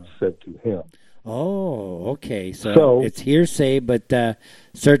Gates said to him. Oh, okay. So it's hearsay, but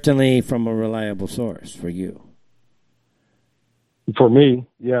certainly from a reliable source for you. For me,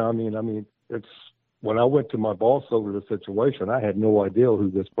 yeah. I mean, it's when I went to my boss over the situation, I had no idea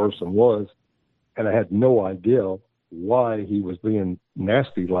who this person was. And I had no idea why he was being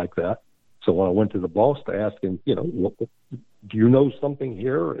nasty like that. So when I went to the boss to ask him, do you know something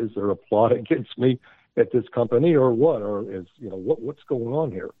here? Is there a plot against me at this company or what? Or is, what's going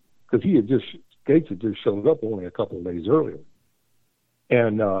on here? Because Gates had just showed up only a couple of days earlier.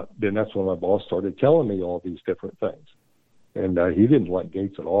 And then that's when my boss started telling me all these different things. And he didn't like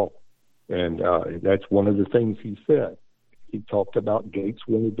Gates at all. And that's one of the things he said. He talked about Gates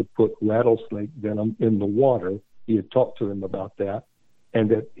wanted to put rattlesnake venom in the water. He had talked to him about that. And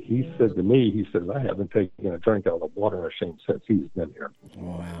that he said to me, he says, I haven't taken a drink out of the water machine since he's been here.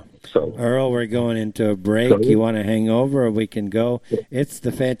 Wow. So, Earl, we're going into a break. You want to hang over or we can go? It's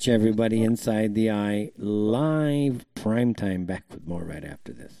The Fetch, everybody, Inside the Eye, live primetime. Back with more right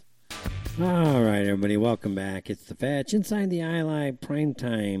after this. All right, everybody, welcome back. It's the Fetch Inside the Eye Live Prime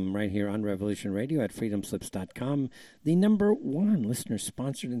Time right here on Revolution Radio at freedomslips.com, the number one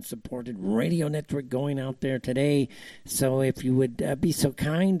listener-sponsored and supported radio network going out there today. So if you would be so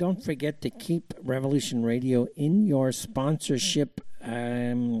kind, don't forget to keep Revolution Radio in your sponsorship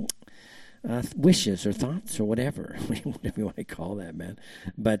wishes or thoughts or whatever you want to call that, man.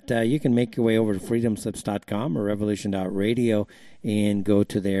 But you can make your way over to freedomslips.com or revolution.radio and go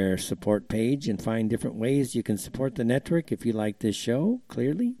to their support page and find different ways you can support the network. If you like this show,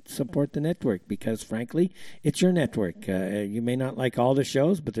 clearly support the network because, frankly, it's your network. You may not like all the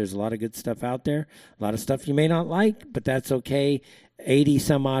shows, but there's a lot of good stuff out there. A lot of stuff you may not like, but that's okay.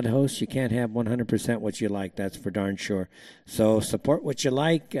 80-some-odd hosts, you can't have 100% what you like. That's for darn sure. So support what you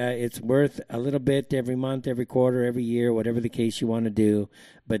like. It's worth a little bit every month, every quarter, every year, whatever the case you want to do.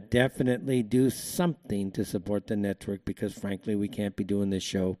 But definitely do something to support the network because, frankly, we can't be doing this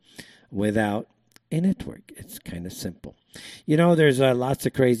show without a network. It's kind of simple. You know, there's lots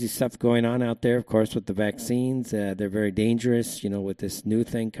of crazy stuff going on out there, of course, with the vaccines. They're very dangerous, you know, with this new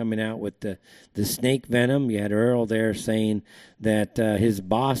thing coming out with the snake venom. You had Earl there saying that his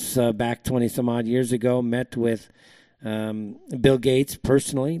boss back 20-some-odd years ago met with Bill Gates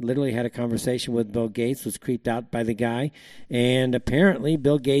personally, literally had a conversation with Bill Gates, was creeped out by the guy. And apparently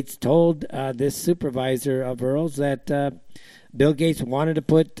Bill Gates told this supervisor of Earl's that Bill Gates wanted to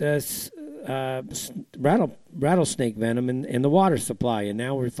put rattlesnake venom in the water supply, and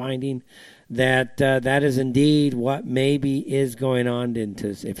now we're finding that that is indeed what maybe is going on.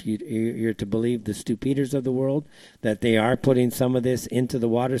 If you're to believe the stupiders of the world, that they are putting some of this into the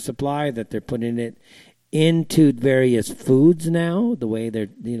water supply, that they're putting it into various foods now, the way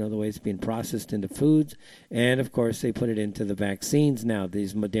it's being processed into foods, and of course they put it into the vaccines now.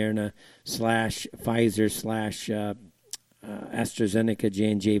 These Moderna / Pfizer / AstraZeneca,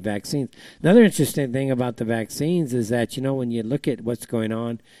 J&J vaccines. Another interesting thing about the vaccines is that, you know, when you look at what's going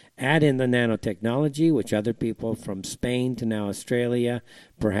on, add in the nanotechnology, which other people from Spain to now Australia,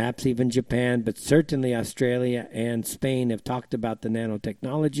 perhaps even Japan, but certainly Australia and Spain have talked about the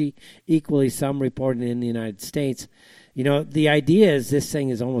nanotechnology. Equally, some reported in the United States. You know, the idea is this thing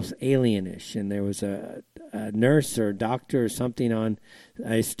is almost alienish, and there was a nurse or doctor or something on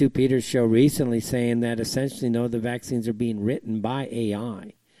Stu Peters' show recently saying that essentially, no, the vaccines are being written by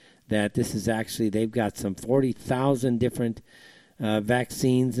AI, that this is actually, they've got some 40,000 different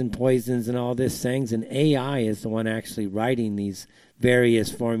vaccines and poisons and all these things, and AI is the one actually writing these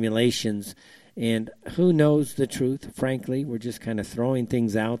various formulations. And who knows the truth, frankly? We're just kind of throwing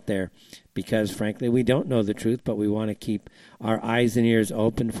things out there because, frankly, we don't know the truth, but we want to keep our eyes and ears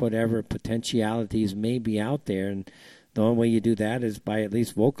open for whatever potentialities may be out there. And the only way you do that is by at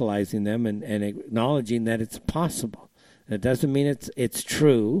least vocalizing them and acknowledging that it's possible. It doesn't mean it's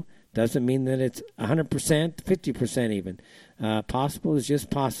true. Doesn't mean that it's 100%, 50% even. Possible is just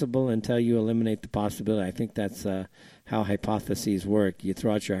possible until you eliminate the possibility. I think that's how hypotheses work. You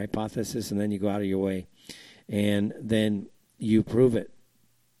throw out your hypothesis and then you go out of your way. And then you prove it.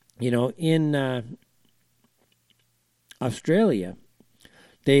 You know, in Australia,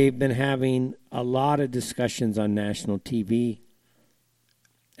 they've been having a lot of discussions on national TV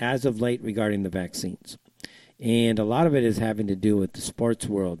as of late regarding the vaccines. And a lot of it is having to do with the sports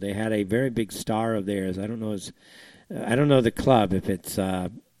world. They had a very big star of theirs. I don't know the club, if it's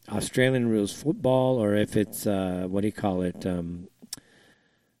Australian rules football or if it's,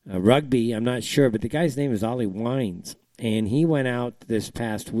 rugby. I'm not sure. But the guy's name is Ollie Wines. And he went out this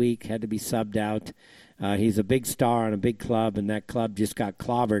past week, had to be subbed out. He's a big star on a big club, and that club just got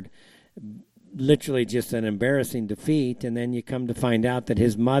clobbered. Literally just an embarrassing defeat. And then you come to find out that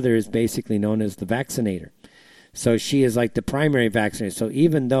his mother is basically known as the vaccinator. So she is like the primary vaccinator. So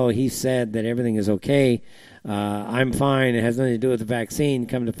even though he said that everything is okay, I'm fine, it has nothing to do with the vaccine,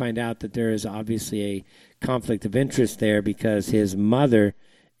 come to find out that there is obviously a conflict of interest there because his mother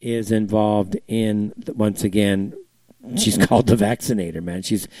is involved in, once again, she's called the vaccinator, man.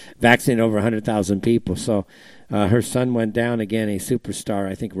 She's vaccinated over 100,000 people. So her son went down, again, a superstar,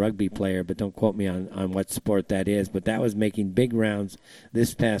 I think rugby player, but don't quote me on what sport that is. But that was making big rounds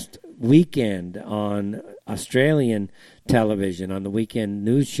this past weekend on Australian television, on the weekend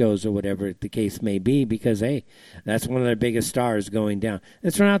news shows or whatever the case may be, because, hey, that's one of their biggest stars going down.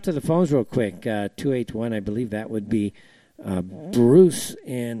 Let's run out to the phones real quick. 281, I believe that would be Bruce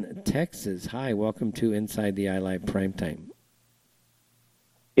in Texas. Hi, welcome to Inside the Eye Live Primetime.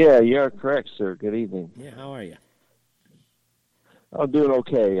 Yeah, you're correct, sir. Good evening. Yeah, how are you? I'm doing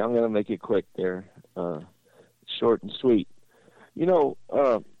okay. I'm going to make it quick there, short and sweet. You know,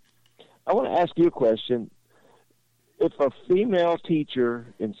 I want to ask you a question. if a female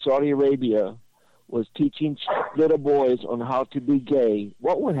teacher in Saudi Arabia was teaching little boys on how to be gay,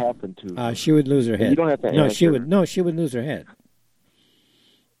 what would happen to her? She would lose her head. You don't have to answer. She would lose her head.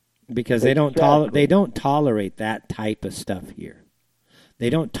 Because they don't tolerate that type of stuff here. They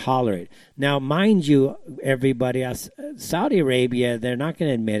don't tolerate. Now, mind you, everybody else, Saudi Arabia, they're not going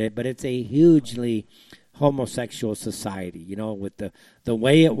to admit it, but it's a hugely homosexual society, you know, with the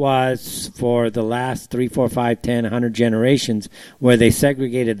way it was for the last 3, 4, 5, 10, 100 generations where they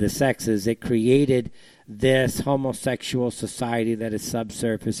segregated the sexes. It created this homosexual society that is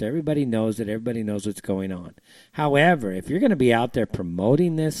subsurface. Everybody knows it. Everybody knows what's going on. However, if you're going to be out there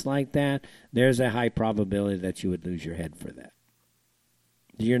promoting this like that, there's a high probability that you would lose your head for that.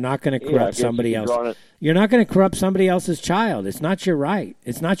 You're not going to corrupt somebody else. You're not going to corrupt somebody else's child. It's not your right.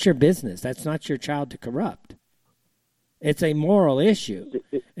 It's not your business. That's not your child to corrupt. It's a moral issue,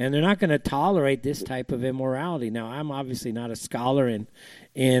 and they're not going to tolerate this type of immorality. Now, I'm obviously not a scholar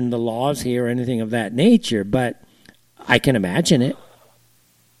in the laws here or anything of that nature, but I can imagine it.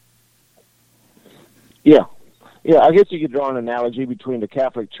 Yeah. Yeah, I guess you could draw an analogy between the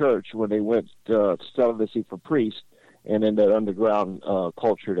Catholic Church when they went celibacy for priests and then that underground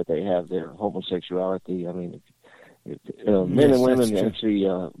culture that they have there, homosexuality. I mean, men and women actually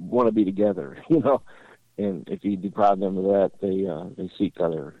want to be together, you know. And if you deprive them of that, they seek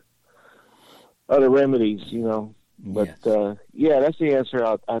other remedies, you know. But that's the answer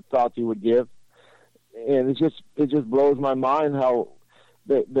I thought you would give. And it just blows my mind how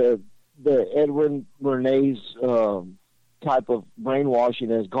the Edwin Bernays type of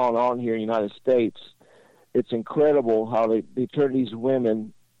brainwashing has gone on here in the United States. It's incredible how they turn these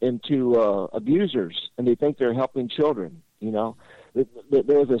women into abusers, and they think they're helping children. You know, there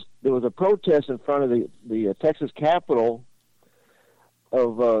was a protest in front of the Texas Capitol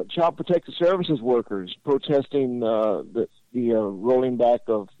of Child Protective Services workers protesting the rolling back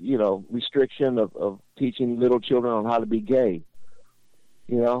of restriction of teaching little children on how to be gay.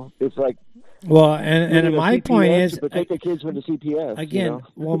 You know, it's like. Well, and my point is, protect the kids from the CPS. Again, you know?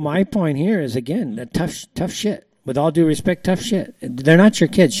 Well, my point here is that tough shit. With all due respect, tough shit. They're not your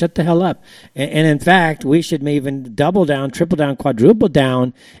kids. Shut the hell up. And in fact, we should even double down, triple down, quadruple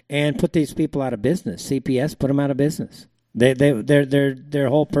down, and put these people out of business. CPS, put them out of business. Their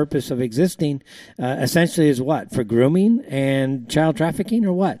whole purpose of existing essentially is what? For grooming and child trafficking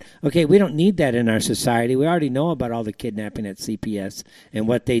or what? Okay, we don't need that in our society. We already know about all the kidnapping at CPS and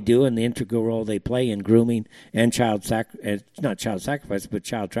what they do and the integral role they play in grooming and not child sacrifice, but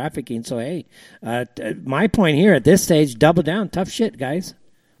child trafficking. So, hey, my point here at this stage, double down. Tough shit, guys.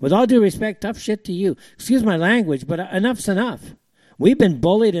 With all due respect, tough shit to you. Excuse my language, but enough's enough. We've been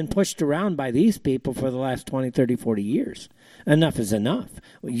bullied and pushed around by these people for the last 20, 30, 40 years. Enough is enough.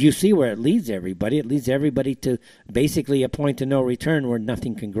 You see where it leads everybody. It leads everybody to basically a point of no return where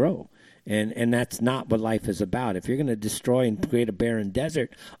nothing can grow. And that's not what life is about. If you're going to destroy and create a barren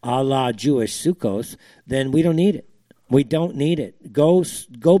desert a la Jewish Sukkos, then we don't need it. We don't need it. Go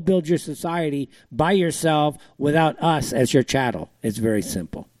build your society by yourself without us as your chattel. It's very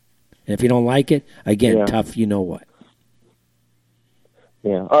simple. And if you don't like it, again, tough, you know what.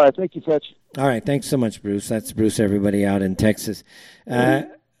 Yeah. All right. Thank you, Fetch. All right. Thanks so much, Bruce. That's Bruce, everybody out in Texas.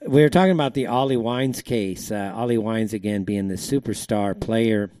 We were talking about the Ollie Wines case. Ollie Wines, again, being the superstar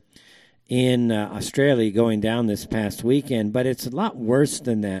player in Australia going down this past weekend. But it's a lot worse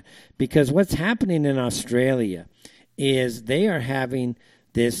than that because what's happening in Australia is they are having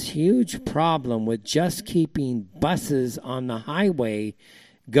this huge problem with just keeping buses on the highway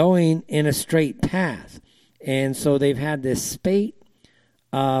going in a straight path. And so they've had this spate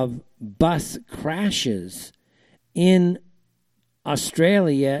of bus crashes in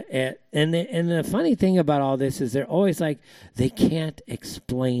Australia. And the funny thing about all this is they're always like, they can't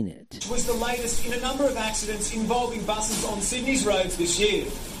explain it. Was the latest in a number of accidents involving buses on Sydney's roads this year.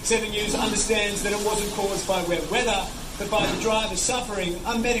 7 News understands that it wasn't caused by wet weather, but by the driver suffering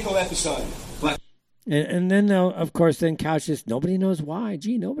a medical episode. And then, of course, then couch this, nobody knows why.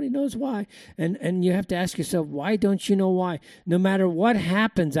 Gee, nobody knows why. And you have to ask yourself, why don't you know why? No matter what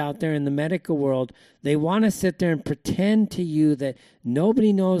happens out there in the medical world, they want to sit there and pretend to you that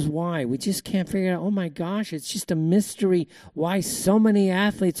nobody knows why. We just can't figure out, oh, my gosh, it's just a mystery why so many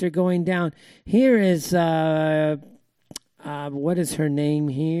athletes are going down. Here is... what is her name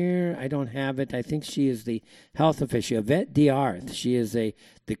here? I don't have it. I think she is the health official, Yvette D'Arth. She is the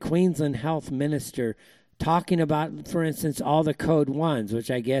Queensland health minister talking about, for instance, all the Code 1s,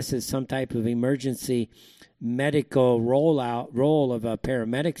 which I guess is some type of emergency medical role of a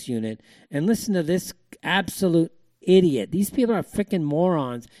paramedics unit. And listen to this absolute idiot. These people are freaking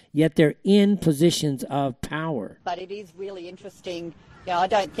morons, yet they're in positions of power. But it is really interesting. You know, I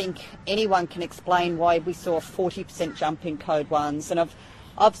don't think anyone can explain why we saw a 40% jump in code 1s. And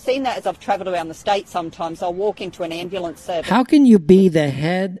I've seen that as I've travelled around the state sometimes. I'll walk into an ambulance service. How can you be the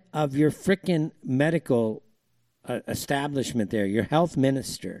head of your freaking medical establishment there, your health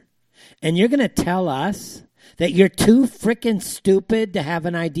minister, and you're going to tell us that you're too freaking stupid to have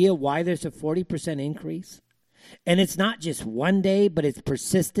an idea why there's a 40% increase? And it's not just one day, but it's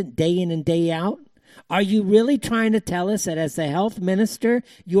persistent day in and day out? Are you really trying to tell us that as the health minister,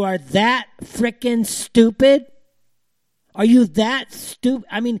 you are that freaking stupid? Are you that stupid?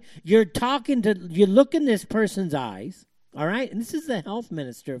 I mean, you look in this person's eyes, all right? And this is the health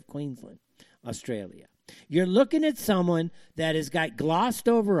minister of Queensland, Australia. You're looking at someone that has got glossed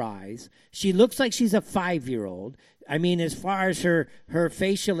over eyes. She looks like she's a 5-year-old. I mean, as far as her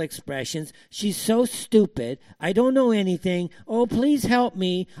facial expressions, she's so stupid. I don't know anything. Oh, please help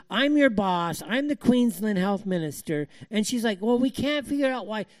me. I'm your boss. I'm the Queensland health minister. And she's like, well, we can't figure out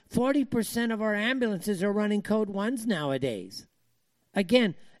why 40% of our ambulances are running code 1s nowadays.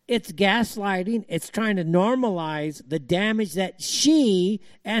 Again, it's gaslighting. It's trying to normalize the damage that she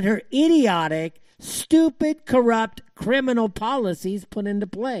and her idiotic, stupid, corrupt, criminal policies put into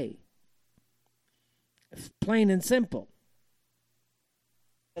play. Plain and simple.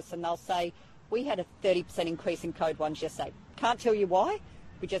 And they'll say, we had a 30% increase in code 1s yesterday. Can't tell you why.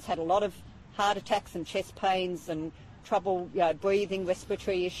 We just had a lot of heart attacks and chest pains and trouble breathing,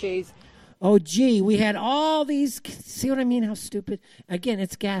 respiratory issues. Oh, gee, we had all these. See what I mean? How stupid. Again,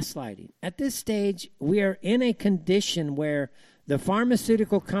 it's gaslighting. At this stage, we are in a condition where the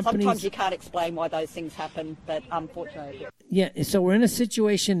pharmaceutical companies... Sometimes you can't explain why those things happen, but unfortunately... Yeah, so we're in a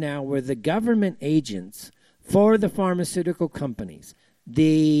situation now where the government agents for the pharmaceutical companies,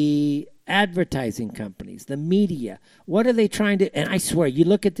 the advertising companies, the media, what are they trying to... And I swear, you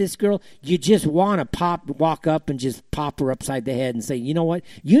look at this girl, you just want to walk up and just pop her upside the head and say, you know what?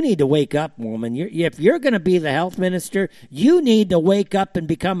 You need to wake up, woman. If you're going to be the health minister, you need to wake up and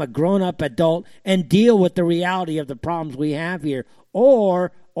become a grown-up adult and deal with the reality of the problems we have here.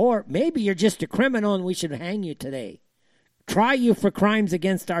 Or maybe you're just a criminal and we should hang you today. Try you for crimes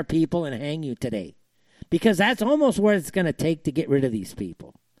against our people and hang you today. Because that's almost what it's going to take to get rid of these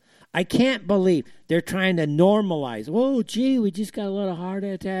people. I can't believe they're trying to normalize. Oh, gee, we just got a lot of heart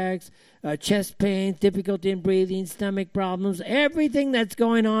attacks, chest pains, difficulty in breathing, stomach problems, everything that's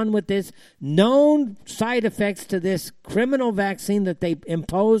going on with this known side effects to this criminal vaccine that they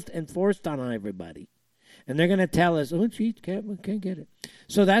imposed and forced on everybody. And they're going to tell us, oh, gee, can't get it.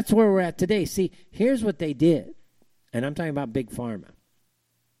 So that's where we're at today. See, here's what they did. And I'm talking about Big Pharma.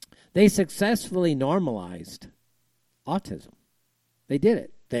 They successfully normalized autism. They did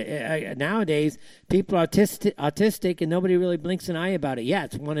it. Nowadays, people are autistic and nobody really blinks an eye about it. Yeah,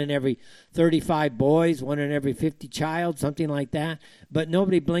 it's 1 in every 35 boys, 1 in every 50 child, something like that. But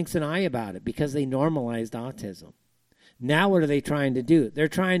nobody blinks an eye about it because they normalized autism. Now what are they trying to do? They're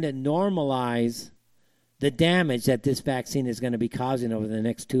trying to normalize the damage that this vaccine is going to be causing over the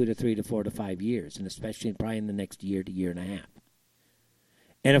next 2 to 3 to 4 to 5 years, and especially probably in the next year to year and a half.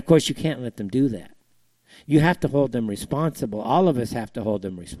 And, of course, you can't let them do that. You have to hold them responsible. All of us have to hold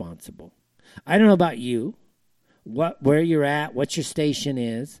them responsible. I don't know about you, where you're at, what your station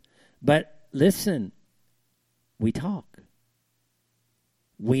is, but listen, we talk.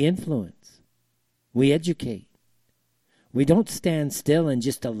 We influence. We educate. We don't stand still and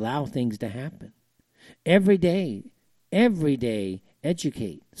just allow things to happen. Every day,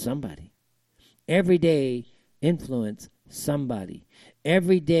 educate somebody. Every day, influence somebody.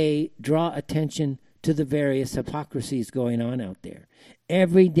 Every day, draw attention to the various hypocrisies going on out there.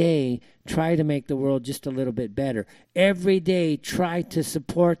 Every day, try to make the world just a little bit better. Every day, try to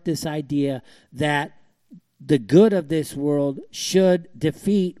support this idea that the good of this world should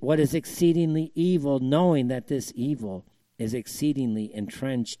defeat what is exceedingly evil, knowing that this evil is exceedingly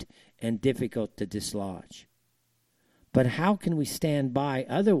entrenched and difficult to dislodge. But how can we stand by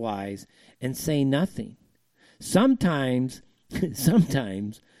otherwise and say nothing? Sometimes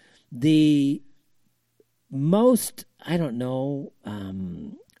the most,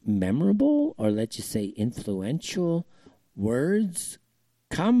 memorable, or let's just say influential words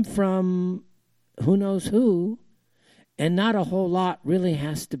come from who knows who, and not a whole lot really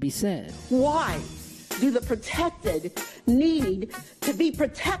has to be said. Why do the protected need to be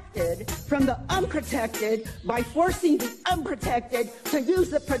protected from the unprotected by forcing the unprotected to use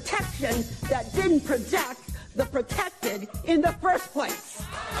the protection that didn't protect the protected in the first place?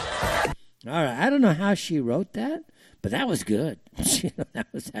 All right, I don't know how she wrote that, But that was good. That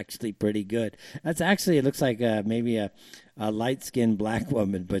was actually pretty good. It looks like maybe a light-skinned black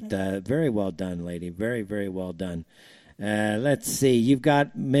woman, but very well done, lady. Very, very well done. Let's see. You've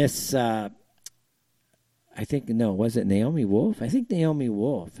got Miss, was it Naomi Wolf? I think Naomi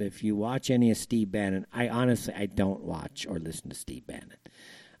Wolf. If you watch any of Steve Bannon, I don't watch or listen to Steve Bannon.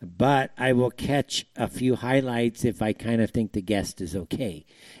 But I will catch a few highlights if I kind of think the guest is okay.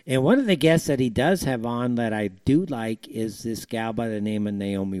 And one of the guests that he does have on that I do like is this gal by the name of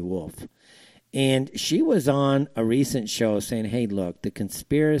Naomi Wolf. And she was on a recent show saying, hey, look, the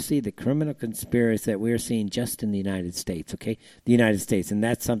criminal conspiracy that we're seeing just in the United States, okay? The United States. And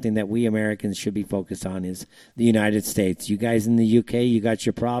that's something that we Americans should be focused on is the United States. You guys in the UK, you got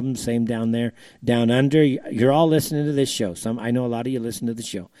your problems. Same down there, down under. You're all listening to this show. I know a lot of you listen to the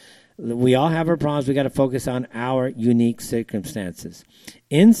show. We all have our problems. We got to focus on our unique circumstances.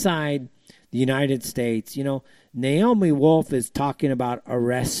 Inside the United States, Naomi Wolf is talking about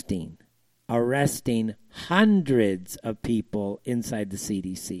arresting hundreds of people inside the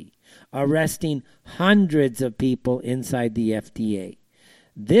CDC, arresting hundreds of people inside the FDA.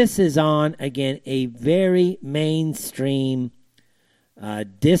 This is on, again, a very mainstream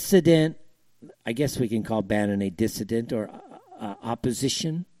dissident, I guess we can call Bannon a dissident or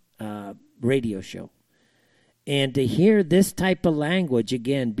opposition radio show. And to hear this type of language,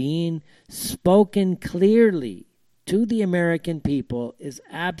 again, being spoken clearly to the American people is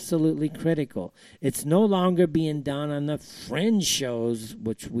absolutely critical. It's no longer being done on the fringe shows,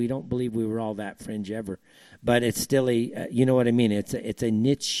 which we don't believe we were all that fringe ever. But it's still you know what I mean? It's a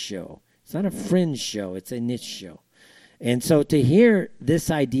niche show. It's not a fringe show. It's a niche show. And so to hear this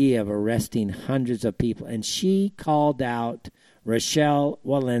idea of arresting hundreds of people, and she called out Rochelle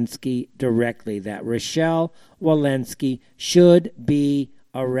Walensky directly, that Rochelle Walensky should be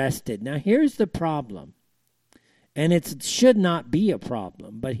arrested. Now, here's the problem. And it should not be a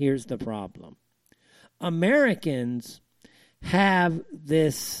problem, but here's the problem. Americans have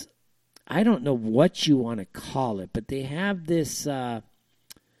this, I don't know what you want to call it, but they have this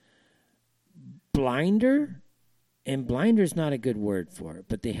blinder, and blinder is not a good word for it,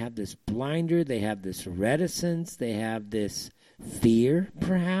 but they have this blinder, they have this reticence, they have this fear,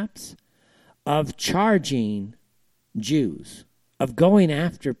 perhaps, of charging Jews, of going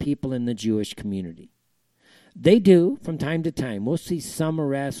after people in the Jewish community. They do from time to time. We'll see some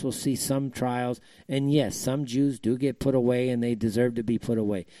arrests, we'll see some trials, and yes, some Jews do get put away and they deserve to be put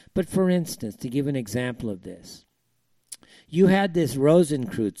away. But for instance, to give an example of this, you had this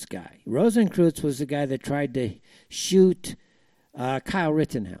Rosenkreutz guy. Rosenkreutz was the guy that tried to shoot Kyle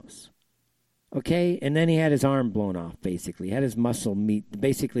Rittenhouse. Okay? And then he had his arm blown off, basically. He had his muscle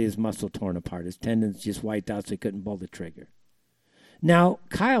torn apart. His tendons just wiped out so he couldn't pull the trigger. Now,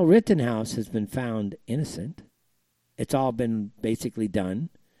 Kyle Rittenhouse has been found innocent. It's all been basically done.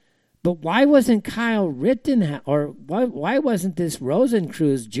 But why wasn't Kyle Rittenhouse, or why wasn't this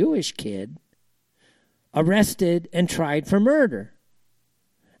Rosenkreutz Jewish kid arrested and tried for murder?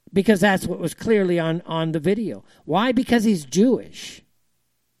 Because that's what was clearly on the video. Why? Because he's Jewish.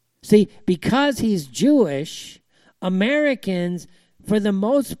 See, because he's Jewish, Americans, for the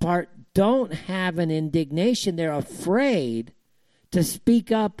most part, don't have an indignation. They're afraid to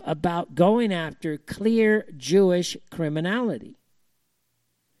speak up about going after clear Jewish criminality.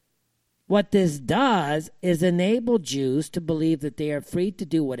 What this does is enable Jews to believe that they are free to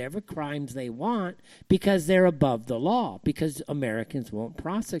do whatever crimes they want because they're above the law, because Americans won't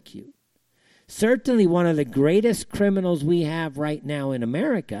prosecute. Certainly one of the greatest criminals we have right now in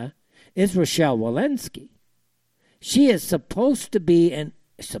America is Rochelle Walensky. She is supposed to be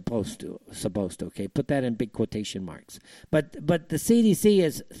okay, put that in big quotation marks. But the CDC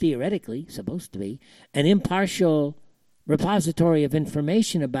is theoretically supposed to be an impartial repository of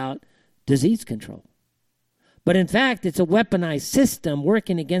information about disease control. But in fact, it's a weaponized system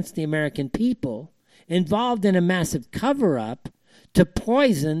working against the American people, involved in a massive cover-up to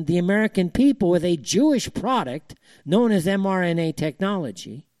poison the American people with a Jewish product known as mRNA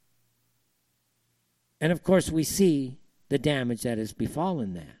technology. And of course, we see the damage that has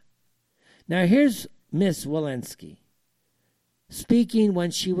befallen that. Now, here's Miss Walensky speaking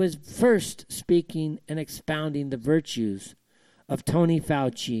when she was first speaking and expounding the virtues of Tony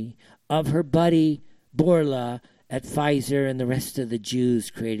Fauci, of her buddy Bourla at Pfizer and the rest of the Jews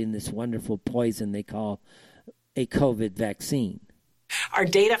creating this wonderful poison they call a COVID vaccine. Our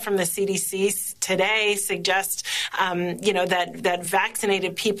data from the CDC today suggests, that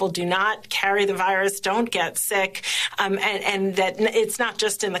vaccinated people do not carry the virus, don't get sick, and that it's not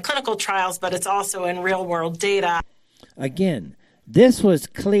just in the clinical trials, but it's also in real-world data. Again, this was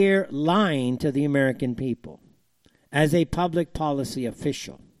clear lying to the American people. as a public policy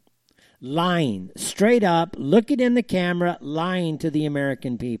official. Lying, straight up, looking in the camera, lying to the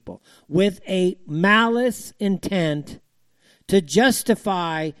American people with a malice intent to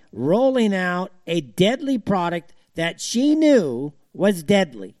justify rolling out a deadly product that she knew was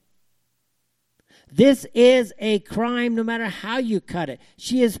deadly. This is a crime no matter how you cut it.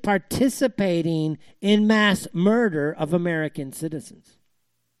 She is participating in mass murder of American citizens.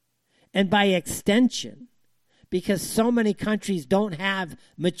 And by extension, because so many countries don't have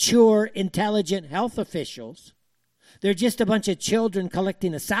mature, intelligent health officials, they're just a bunch of children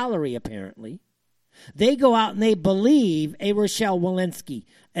collecting a salary, apparently. They go out and they believe a Rochelle Walensky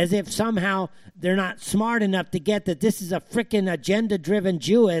as if somehow they're not smart enough to get that this is a frickin' agenda-driven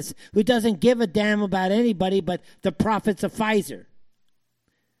Jewess who doesn't give a damn about anybody but the profits of Pfizer.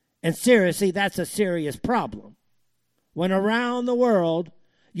 And seriously, that's a serious problem. When around the world,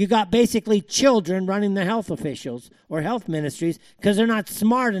 you got basically children running the health officials or health ministries because they're not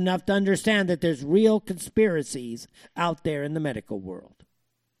smart enough to understand that there's real conspiracies out there in the medical world.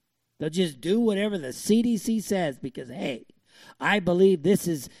 They'll just do whatever the CDC says because, hey, I believe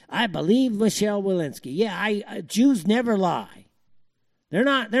Michelle Walensky. Yeah, Jews never lie. They're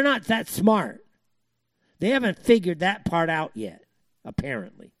not that smart. They haven't figured that part out yet,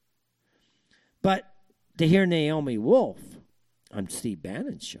 apparently. But to hear Naomi Wolf on Steve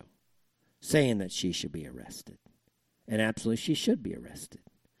Bannon's show saying that she should be arrested, and absolutely she should be arrested.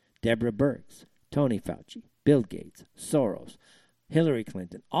 Deborah Birx, Tony Fauci, Bill Gates, Soros, Hillary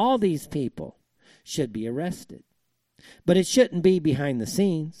Clinton, all these people should be arrested. But it shouldn't be behind the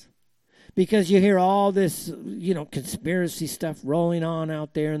scenes because you hear all this, conspiracy stuff rolling on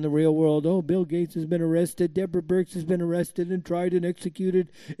out there in the real world. Oh, Bill Gates has been arrested. Deborah Birx has been arrested and tried and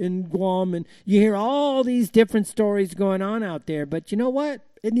executed in Guam. And you hear all these different stories going on out there. But you know what?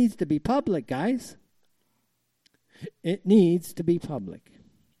 It needs to be public, guys. It needs to be public.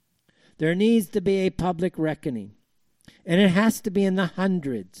 There needs to be a public reckoning. And it has to be in the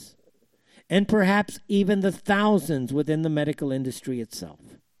hundreds and perhaps even the thousands within the medical industry itself.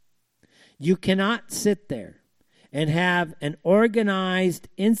 You cannot sit there and have an organized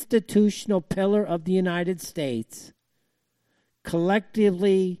institutional pillar of the United States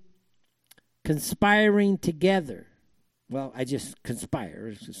collectively conspiring together. Well, I just conspire.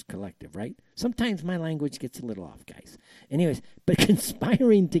 It's just collective, right? Sometimes my language gets a little off, guys. Anyways, but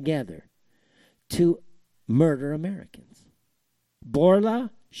conspiring together to murder Americans. Bourla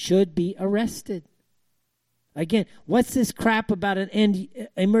should be arrested. Again, what's this crap about an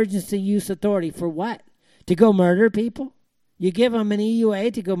emergency use authority for what? To go murder people? You give them an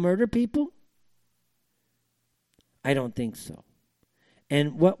EUA to go murder people? I don't think so.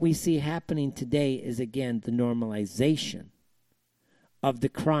 And what we see happening today is, again, the normalization of the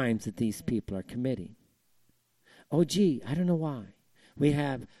crimes that these people are committing. Oh, gee, I don't know why. We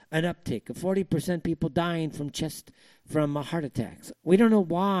have an uptick of 40% people dying from heart attacks. We don't know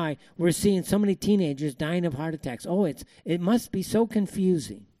why we're seeing so many teenagers dying of heart attacks. Oh, it must be so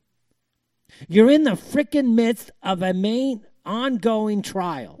confusing. You're in the frickin' midst of a main ongoing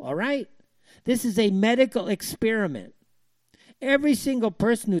trial, all right? This is a medical experiment. Every single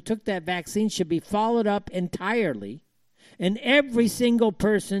person who took that vaccine should be followed up entirely, and every single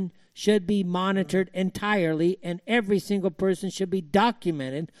person should be monitored entirely, and every single person should be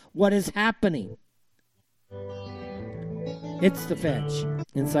documented what is happening. It's The Fetch,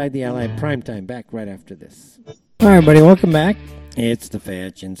 Inside the Ally Primetime, back right after this. All right, everybody, welcome back. It's The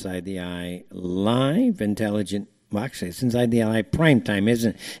Fetch, Inside the Eye, live, intelligent. Well, actually, it's Inside the Ally Primetime,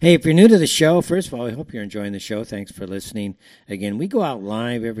 isn't it? Hey, if you're new to the show, first of all, I hope you're enjoying the show. Thanks for listening. Again, we go out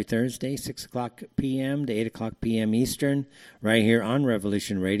live every Thursday, 6 o'clock p.m. to 8 o'clock p.m. Eastern, right here on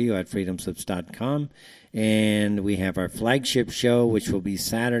Revolution Radio at freedomslips.com. And we have our flagship show, which will be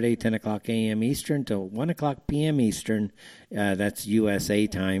Saturday, 10 o'clock a.m. Eastern to 1 o'clock p.m. Eastern. That's USA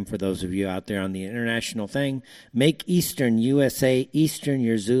time for those of you out there on the international thing. Make Eastern USA Eastern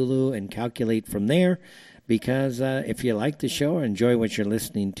your Zulu and calculate from there. Because if you like the show or enjoy what you're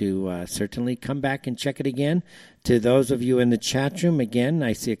listening to, certainly come back and check it again. To those of you in the chat room, again,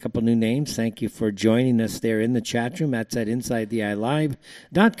 I see a couple new names. Thank you for joining us there in the chat room. That's at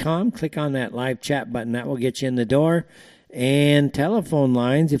InsideTheEyeLive.com. Click on that live chat button. That will get you in the door. And telephone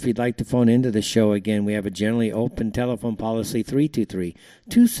lines, if you'd like to phone into the show, again, we have a generally open telephone policy,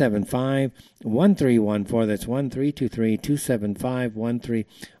 323-275-1314. That's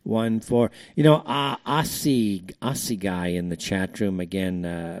 1-323-275-1314. You know, Aussie guy in the chat room, again,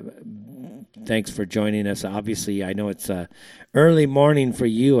 thanks for joining us. Obviously, I know it's early morning for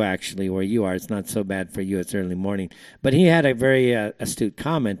you, actually, where you are. It's not so bad for you. It's early morning. But he had a very astute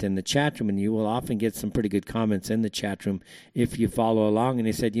comment in the chat room, and you will often get some pretty good comments in the chat room if you follow along. And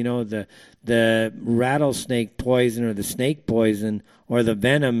he said, the rattlesnake poison or the snake poison or the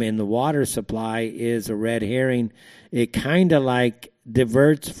venom in the water supply is a red herring. It kind of like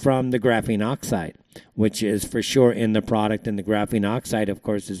diverts from the graphene oxide, which is for sure in the product. And the graphene oxide, of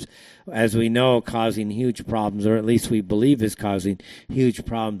course, is, as we know, causing huge problems, or at least we believe is causing huge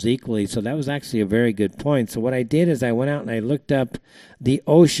problems equally. So that was actually a very good point. So what I did is I went out and I looked up the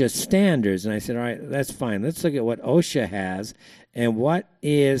OSHA standards, and I said, all right, that's fine. Let's look at what OSHA has and what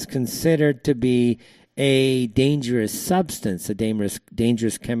is considered to be a dangerous substance, a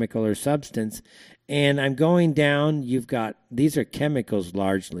dangerous chemical or substance. And I'm going down, these are chemicals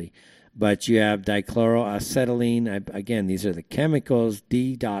largely, but you have dichloroacetylene. Again, these are the chemicals,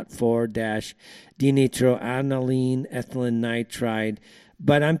 D.4-dinitroaniline ethylene nitride.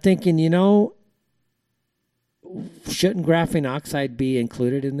 But I'm thinking, shouldn't graphene oxide be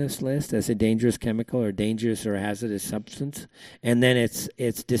included in this list as a dangerous chemical or dangerous or hazardous substance? And then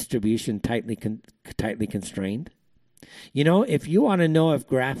its distribution tightly constrained? If you want to know if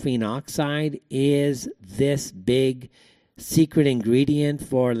graphene oxide is this big secret ingredient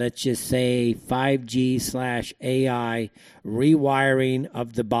for, let's just say, 5G/AI rewiring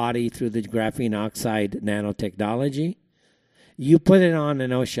of the body through the graphene oxide nanotechnology, you put it on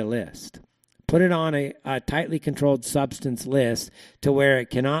an OSHA list. Put it on a tightly controlled substance list to where it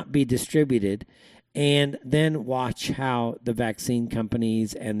cannot be distributed, and then watch how the vaccine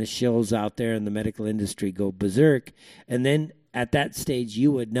companies and the shills out there in the medical industry go berserk. And then at that stage, you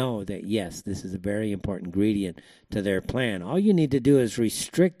would know that, yes, this is a very important ingredient to their plan. All you need to do is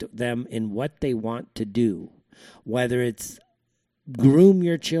restrict them in what they want to do, whether it's groom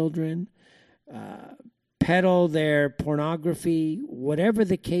your children, peddle their pornography, whatever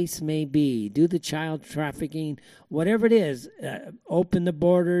the case may be, do the child trafficking, whatever it is, open the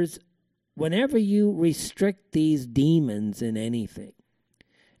borders. Whenever you restrict these demons in anything,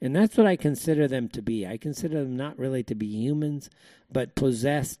 and that's what I consider them to be. I consider them not really to be humans, but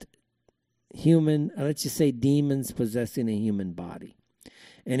possessed human, let's just say demons possessing a human body.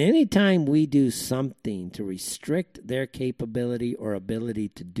 And anytime we do something to restrict their capability or ability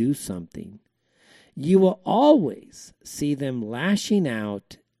to do something, you will always see them lashing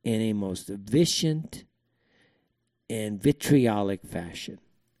out in a most vicious and vitriolic fashion.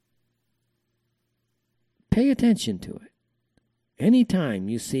 Pay attention to it. Anytime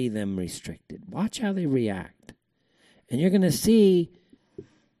you see them restricted, watch how they react. And you're going to see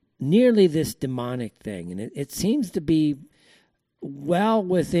nearly this demonic thing. And it seems to be well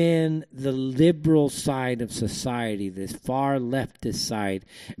within the liberal side of society, this far leftist side.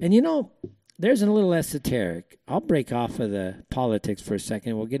 And there's a little esoteric. I'll break off of the politics for a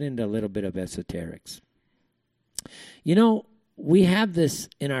second. We'll get into a little bit of esoterics. We have this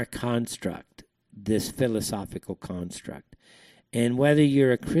in our construct, this philosophical construct. And whether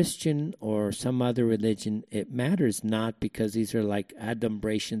you're a Christian or some other religion, it matters not, because these are like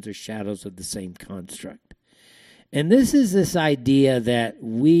adumbrations or shadows of the same construct. And this idea that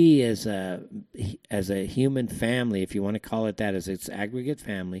we as a human family, if you want to call it that, as its aggregate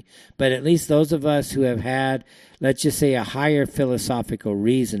family, but at least those of us who have had, let's just say, a higher philosophical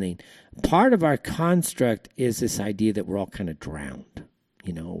reasoning, part of our construct is this idea that we're all kind of drowned.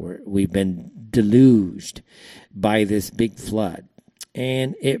 We've been deluged by this big flood.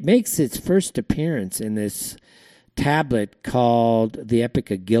 And it makes its first appearance in this tablet called the Epic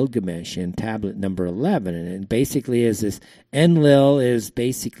of Gilgamesh, in tablet number 11. And it basically is this, Enlil is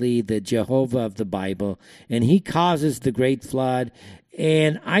basically the Jehovah of the Bible, and he causes the great flood.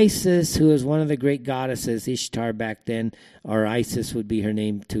 And Isis, who is one of the great goddesses, Ishtar back then, or Isis would be her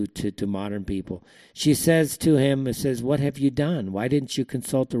name to modern people, she says to him, what have you done? Why didn't you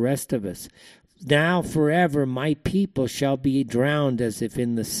consult the rest of us? Now forever my people shall be drowned as if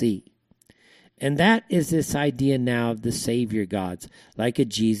in the sea. And that is this idea now of the Savior gods, like a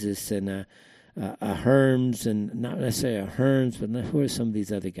Jesus and a Hermes, and not necessarily a Hermes, but who are some of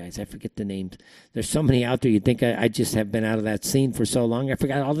these other guys? I forget the names. There's so many out there. You'd think I just have been out of that scene for so long, I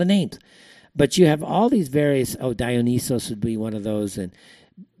forgot all the names. But you have all these various, Dionysos would be one of those, and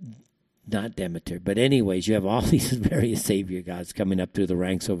not Demeter. But anyways, you have all these various savior gods coming up through the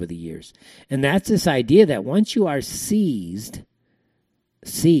ranks over the years. And that's this idea that once you are seized,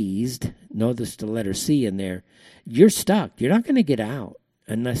 notice the letter C in there, you're stuck. You're not going to get out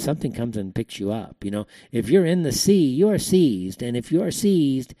unless something comes and picks you up. If you're in the sea, you are seized. And if you are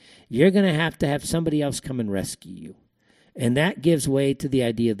seized, you're going to have somebody else come and rescue you. And that gives way to the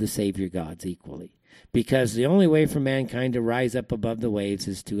idea of the savior gods equally. Because the only way for mankind to rise up above the waves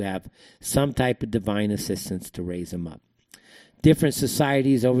is to have some type of divine assistance to raise them up. Different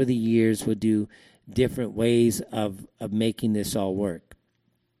societies over the years would do different ways of making this all work.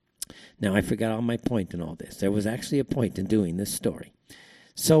 Now, I forgot all my point in all this. There was actually a point in doing this story.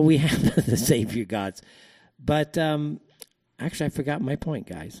 So we have the savior gods. But actually, I forgot my point,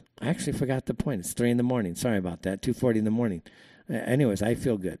 guys. I actually forgot the point. It's 3 a.m. Sorry about that. 2:40 in the morning. Anyways, I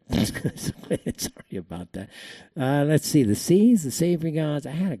feel good. Sorry about that. Let's see. The seas, the savior gods.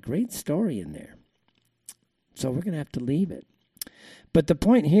 I had a great story in there. So we're going to have to leave it. But the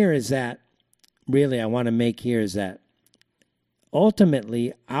point here is that, really, I want to make here is that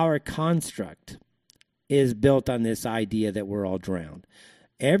ultimately our construct is built on this idea that we're all drowned.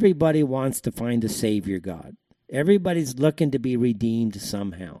 Everybody wants to find a savior god. Everybody's looking to be redeemed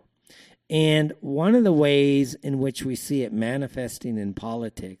somehow. And one of the ways in which we see it manifesting in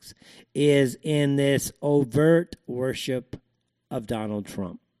politics is in this overt worship of Donald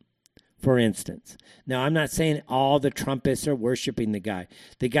Trump, for instance. Now, I'm not saying all the Trumpists are worshiping the guy.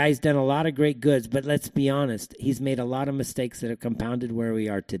 The guy's done a lot of great goods, but let's be honest, he's made a lot of mistakes that have compounded where we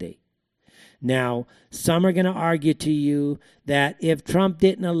are today. Now, some are going to argue to you that if Trump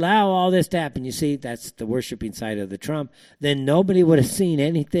didn't allow all this to happen, you see, that's the worshiping side of the Trump, then nobody would have seen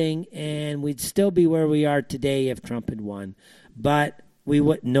anything, and we'd still be where we are today if Trump had won. But we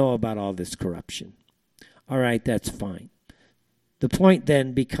wouldn't know about all this corruption. All right, that's fine. The point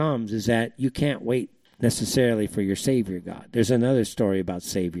then becomes is that you can't wait necessarily for your savior God. There's another story about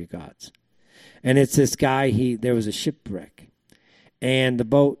savior gods. And it's this guy, there was a shipwreck, and the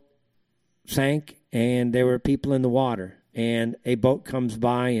boat sank, and there were people in the water, and a boat comes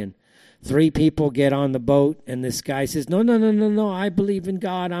by, and 3 people get on the boat, and this guy says, no, I believe in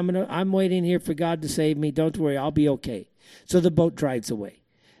God. I'm waiting here for God to save me. Don't worry, I'll be okay. So the boat drives away.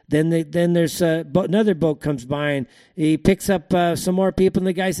 Then there's another boat comes by, and he picks up some more people, and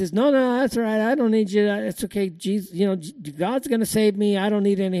the guy says, no, that's all right. I don't need you. It's okay. Jesus, God's going to save me. I don't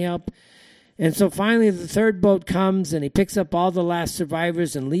need any help. And so finally the 3rd boat comes, and he picks up all the last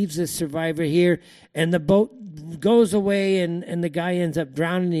survivors and leaves this survivor here, and the boat goes away, and the guy ends up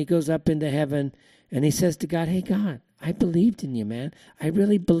drowning. He goes up into heaven, and he says to God, hey, God, I believed in you, man. I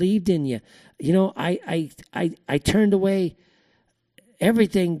really believed in you. I turned away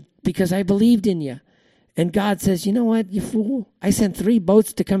everything because I believed in you. And God says, you know what, you fool? I sent 3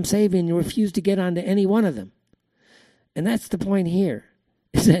 boats to come save you, and you refused to get onto any one of them. And that's the point here,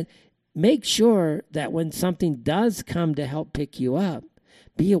 is that make sure that when something does come to help pick you up,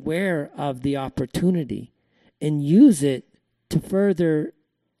 be aware of the opportunity and use it to further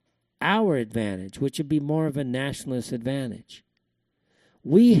our advantage, which would be more of a nationalist advantage.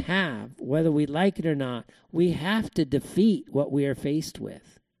 We have, whether we like it or not, we have to defeat what we are faced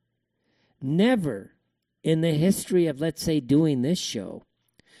with. Never in the history of, let's say, doing this show,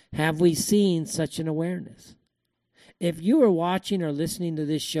 have we seen such an awareness. If you were watching or listening to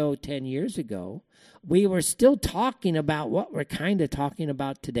this show 10 years ago, we were still talking about what we're kind of talking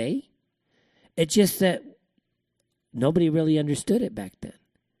about today. It's just that nobody really understood it back then.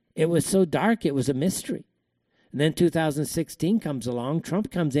 It was so dark, it was a mystery. And then 2016 comes along,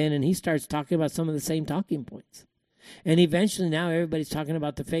 Trump comes in, and he starts talking about some of the same talking points. And eventually now everybody's talking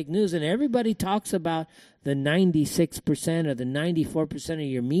about the fake news, and everybody talks about the 96% or the 94% of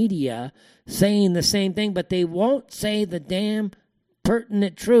your media saying the same thing, but they won't say the damn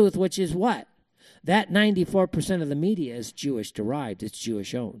pertinent truth, which is what? That 94% of the media is Jewish derived. It's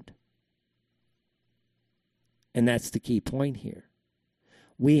Jewish owned. And that's the key point here.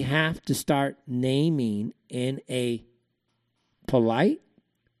 We have to start naming in a polite,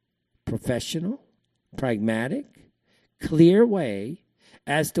 professional, pragmatic, clear way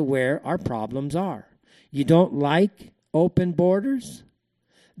as to where our problems are. You don't like open borders?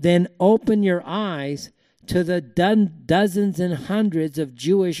 Then open your eyes to the dozens and hundreds of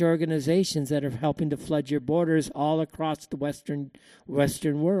Jewish organizations that are helping to flood your borders all across the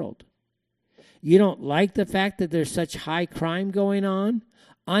Western world. You don't like the fact that there's such high crime going on?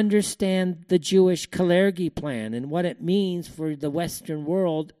 Understand the Jewish Kalergi plan and what it means for the Western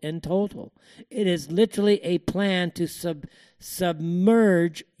world in total. It is literally a plan to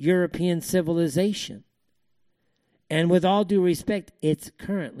submerge European civilization. And with all due respect, it's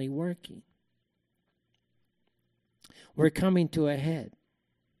currently working. We're coming to a head.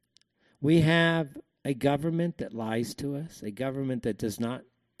 We have a government that lies to us, a government that does not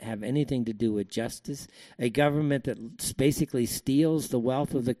have anything to do with justice, a government that basically steals the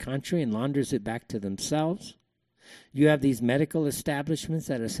wealth of the country and launders it back to themselves. You have these medical establishments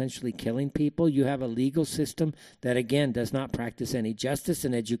that are essentially killing people. You have a legal system that, again, does not practice any justice,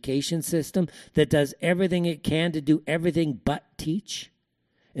 an education system that does everything it can to do everything but teach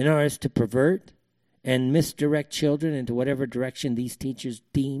in order to pervert and misdirect children into whatever direction these teachers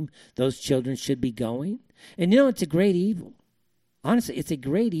deem those children should be going. And it's a great evil. Honestly, it's a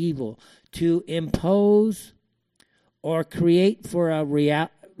great evil to impose or create for a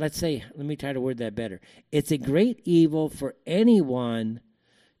reality. Let's say, let me try to word that better. It's a great evil for anyone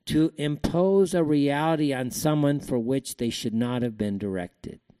to impose a reality on someone for which they should not have been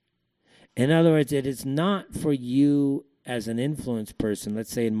directed. In other words, it is not for you as an influence person,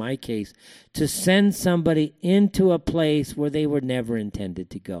 let's say in my case, to send somebody into a place where they were never intended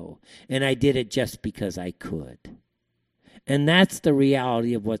to go. And I did it just because I could. And that's the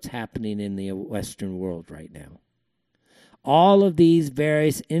reality of what's happening in the Western world right now. All of these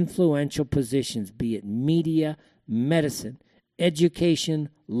various influential positions, be it media, medicine, education,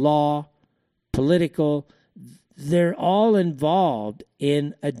 law, political, they're all involved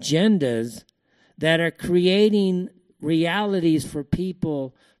in agendas that are creating realities for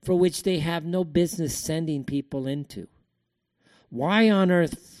people for which they have no business sending people into. Why on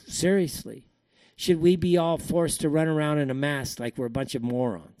earth, seriously, should we be all forced to run around in a mask like we're a bunch of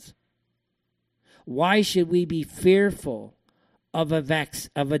morons? Why should we be fearful of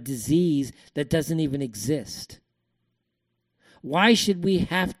a disease that doesn't even exist? Why should we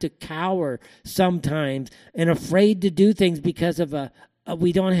have to cower sometimes and afraid to do things because of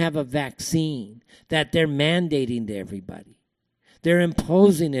we don't have a vaccine that they're mandating to everybody? They're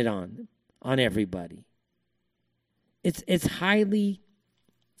imposing it on everybody. It's highly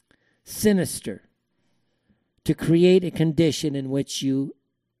sinister to create a condition in which you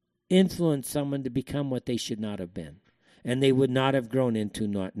influence someone to become what they should not have been and they would not have grown into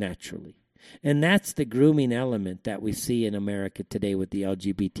not naturally. And that's the grooming element that we see in America today with the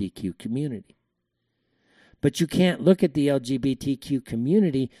LGBTQ community. But you can't look at the LGBTQ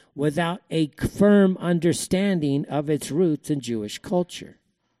community without a firm understanding of its roots in Jewish culture.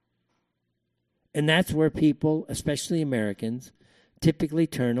 And that's where people, especially Americans, typically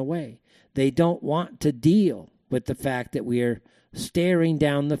turn away. They don't want to deal with the fact that we are staring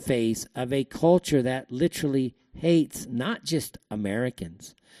down the face of a culture that literally hates not just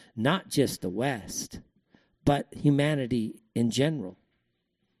Americans, not just the West, but humanity in general.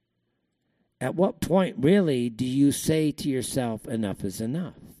 At what point, really, do you say to yourself, enough is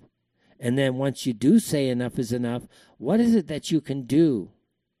enough? And then once you do say enough is enough, what is it that you can do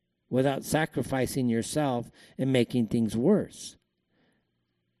without sacrificing yourself and making things worse?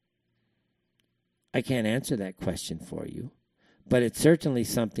 I can't answer that question for you, but it's certainly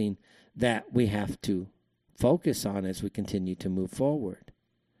something that we have to focus on as we continue to move forward.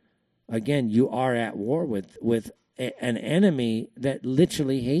 Again, you are at war with an enemy that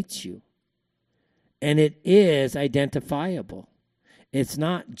literally hates you. And it is identifiable. It's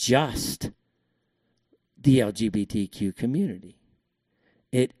not just the LGBTQ community.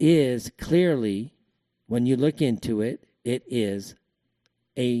 It is clearly, when you look into it, it is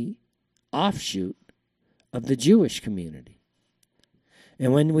a offshoot of the Jewish community.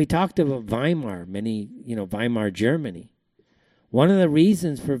 And when we talked about Weimar, Weimar Germany, one of the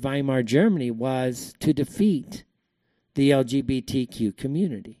reasons for Weimar Germany was to defeat the LGBTQ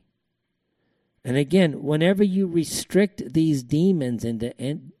community. And again, whenever you restrict these demons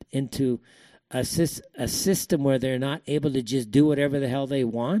into a system where they're not able to just do whatever the hell they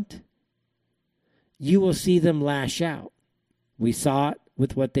want, you will see them lash out. We saw it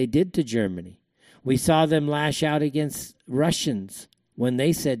with what they did to Germany. We saw them lash out against Russians when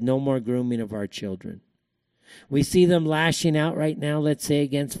they said no more grooming of our children. We see them lashing out right now, let's say,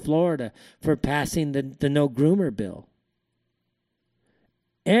 against Florida for passing the no groomer bill.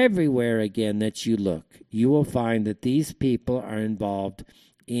 Everywhere, again, that you look, you will find that these people are involved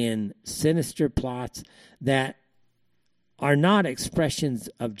in sinister plots that are not expressions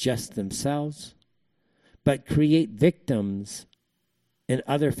of just themselves, but create victims in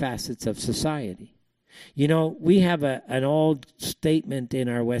other facets of society. You know, we have an old statement in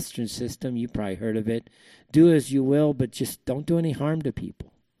our Western system, you probably heard of it, do as you will, but just don't do any harm to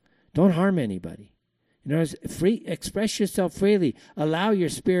people. Don't harm anybody. You know, express yourself freely. Allow your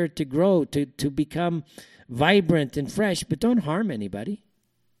spirit to grow, to become vibrant and fresh, but don't harm anybody.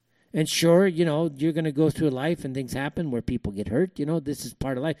 And sure, you're going to go through life and things happen where people get hurt. This is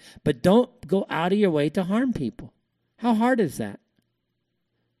part of life. But don't go out of your way to harm people. How hard is that?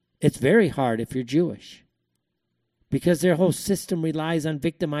 It's very hard if you're Jewish. because their whole system relies on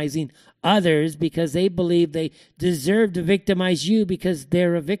victimizing others because they believe they deserve to victimize you because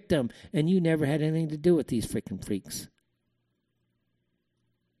they're a victim, and you never had anything to do with these freaking freaks.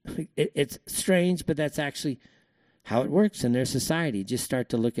 It's strange, but that's actually how it works in their society. Just start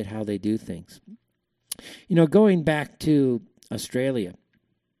to look at how they do things. Going back to Australia,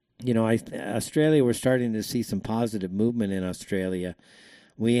 Australia, we're starting to see some positive movement in Australia.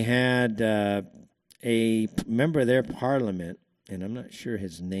 We had a member of their parliament, and I'm not sure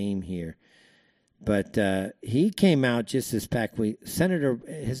his name here, but he came out just this past week.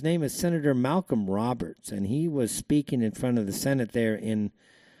 His name is Senator Malcolm Roberts, and he was speaking in front of the Senate there in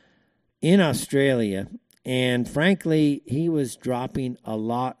Australia. And frankly, he was dropping a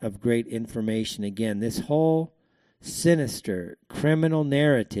lot of great information. Again, this whole sinister criminal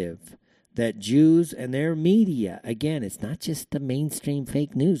narrative that Jews and their media, again, it's not just the mainstream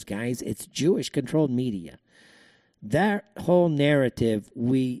fake news, guys, it's Jewish-controlled media. That whole narrative,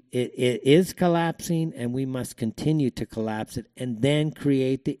 it is collapsing, and we must continue to collapse it and then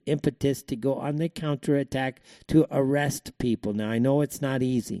create the impetus to go on the counterattack to arrest people. Now, I know it's not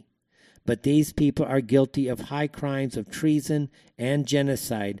easy, but these people are guilty of high crimes of treason and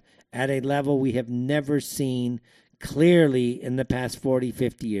genocide at a level we have never seen clearly in the past 40,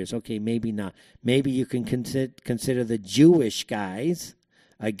 50 years. Okay, maybe not. Maybe you can consider the Jewish guys,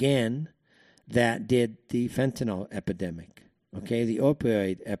 again, that did the fentanyl epidemic, okay, the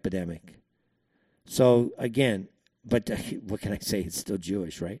opioid epidemic. So, again, but what can I say? It's still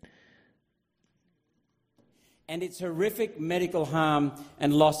Jewish, right? And it's horrific medical harm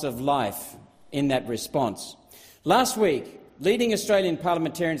and loss of life in that response. Last week, leading Australian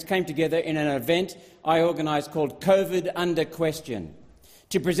parliamentarians came together in an event I organised called COVID Under Question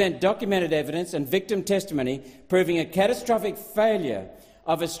to present documented evidence and victim testimony proving a catastrophic failure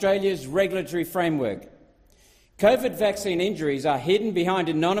of Australia's regulatory framework. COVID vaccine injuries are hidden behind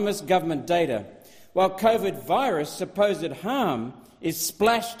anonymous government data, while COVID virus supposed harm is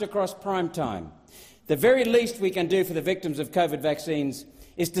splashed across prime time. The very least we can do for the victims of COVID vaccines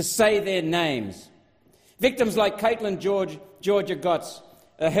is to say their names. Victims like Caitlin Georgia Gotts,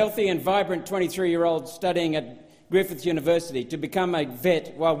 a healthy and vibrant 23-year-old studying at Griffith University to become a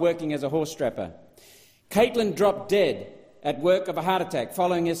vet while working as a horse strapper. Caitlin dropped dead at work of a heart attack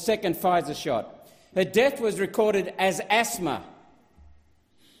following his second Pfizer shot. Her death was recorded as asthma,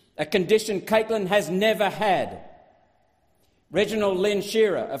 a condition Caitlin has never had. Reginald Lynn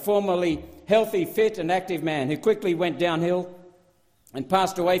Shearer, a formerly healthy, fit and active man who quickly went downhill and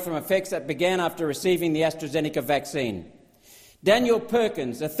passed away from effects that began after receiving the AstraZeneca vaccine. Daniel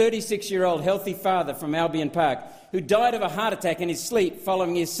Perkins, a 36-year-old healthy father from Albion Park, who died of a heart attack in his sleep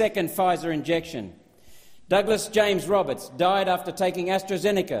following his second Pfizer injection. Douglas James Roberts died after taking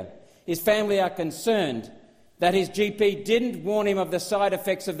AstraZeneca. His family are concerned that his GP didn't warn him of the side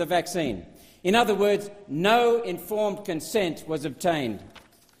effects of the vaccine. In other words, no informed consent was obtained.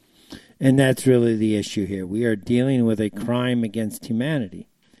 And that's really the issue here. We are dealing with a crime against humanity.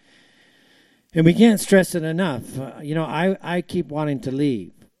 And we can't stress it enough. I keep wanting to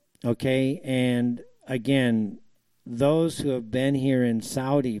leave, okay? And again, those who have been here in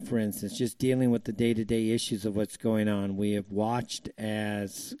Saudi, for instance, just dealing with the day-to-day issues of what's going on, we have watched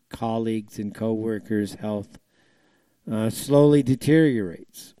as colleagues and co-workers' health slowly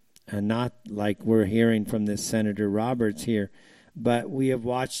deteriorates. And not like we're hearing from this Senator Roberts here, but we have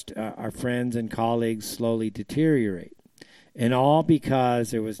watched our friends and colleagues slowly deteriorate. And all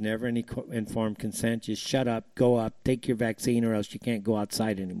because there was never any informed consent. Just shut up, go up, take your vaccine, or else you can't go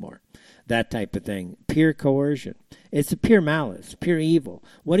outside anymore. That type of thing. Pure coercion. It's a pure malice, pure evil.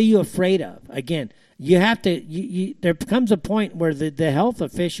 What are you afraid of? Again, you have to. There comes a point where the health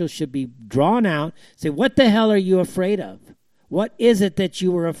officials should be drawn out. Say, what the hell are you afraid of? What is it that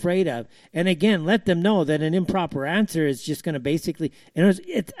you were afraid of? And again, let them know that an improper answer is just going to basically.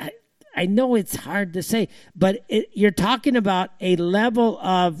 I know it's hard to say, but you're talking about a level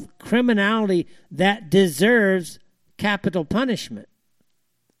of criminality that deserves capital punishment.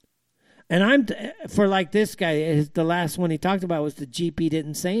 And for like this guy, the last one he talked about was the GP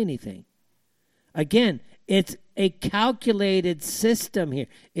didn't say anything. Again, it's a calculated system here.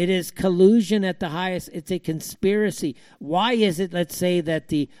 It is collusion at the highest. It's a conspiracy. Why is it, let's say, that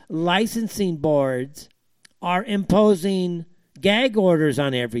the licensing boards are imposing gag orders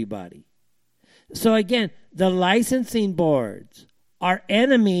on everybody? So again, the licensing boards are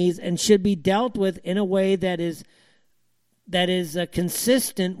enemies and should be dealt with in a way that is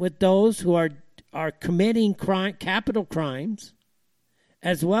consistent with those who are committing capital crimes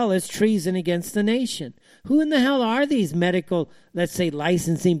as well as treason against the nation. Who in the hell are these medical, let's say,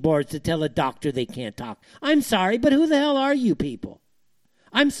 licensing boards to tell a doctor they can't talk? I'm sorry, but who the hell are you people?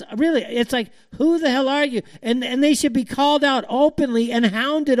 Really, it's like, who the hell are you? And they should be called out openly and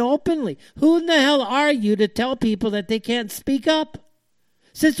hounded openly. Who in the hell are you to tell people that they can't speak up?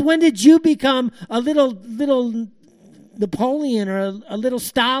 Since when did you become a little Napoleon or a little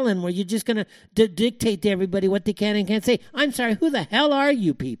Stalin where you're just going to dictate to everybody what they can and can't say? I'm sorry, who the hell are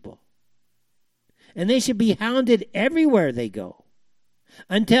you people? And they should be hounded everywhere they go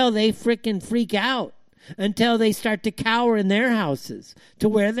until they frickin' freak out, until they start to cower in their houses to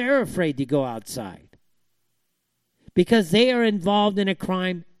where they're afraid to go outside because they are involved in a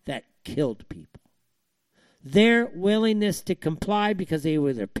crime that killed people. Their willingness to comply because they were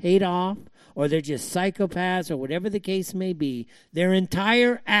either paid off or they're just psychopaths or whatever the case may be, their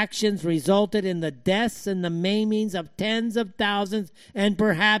entire actions resulted in the deaths and the maimings of tens of thousands and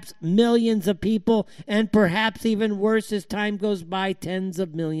perhaps millions of people, and perhaps even worse as time goes by, tens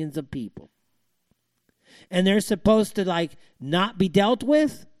of millions of people. And they're supposed to not be dealt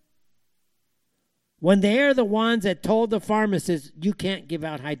with when they're the ones that told the pharmacists, you can't give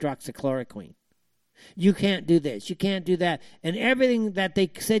out hydroxychloroquine. You can't do this. You can't do that. And everything that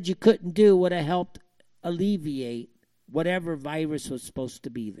they said you couldn't do would have helped alleviate whatever virus was supposed to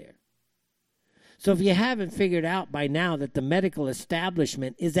be there. So if you haven't figured out by now that the medical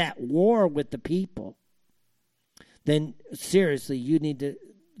establishment is at war with the people, then seriously, you need to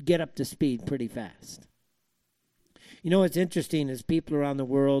get up to speed pretty fast. You know what's interesting is people around the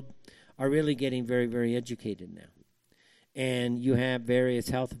world are really getting very, very educated now. And you have various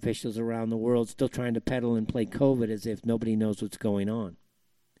health officials around the world still trying to peddle and play COVID as if nobody knows what's going on.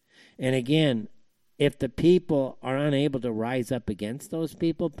 And again, if the people are unable to rise up against those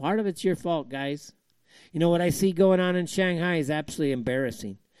people, part of it's your fault, guys. You know, what I see going on in Shanghai is absolutely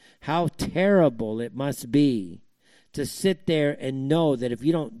embarrassing. How terrible it must be to sit there and know that if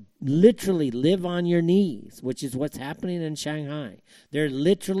you don't literally live on your knees, which is what's happening in Shanghai, they're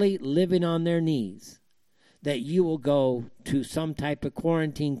literally living on their knees, that you will go to some type of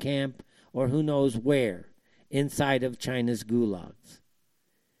quarantine camp or who knows where inside of China's gulags.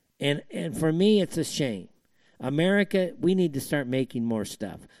 And for me, it's a shame. America, we need to start making more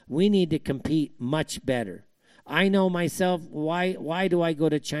stuff. We need to compete much better. I know myself, why do I go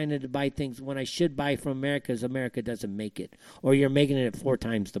to China to buy things when I should buy from America because America doesn't make it, or you're making it at 4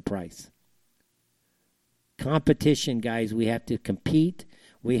 times the price? Competition, guys. We have to compete.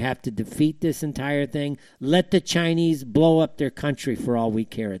 We have to defeat this entire thing. Let the Chinese blow up their country for all we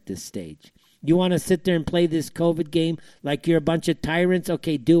care at this stage. You want to sit there and play this COVID game like you're a bunch of tyrants?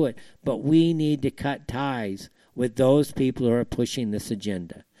 Okay, do it. But we need to cut ties with those people who are pushing this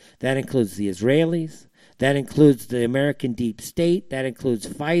agenda. That includes the Israelis. That includes the American deep state. That includes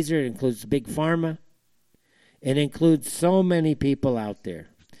Pfizer. It includes Big Pharma. It includes so many people out there.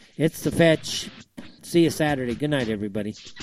 It's The Fetch. See you Saturday. Good night, everybody.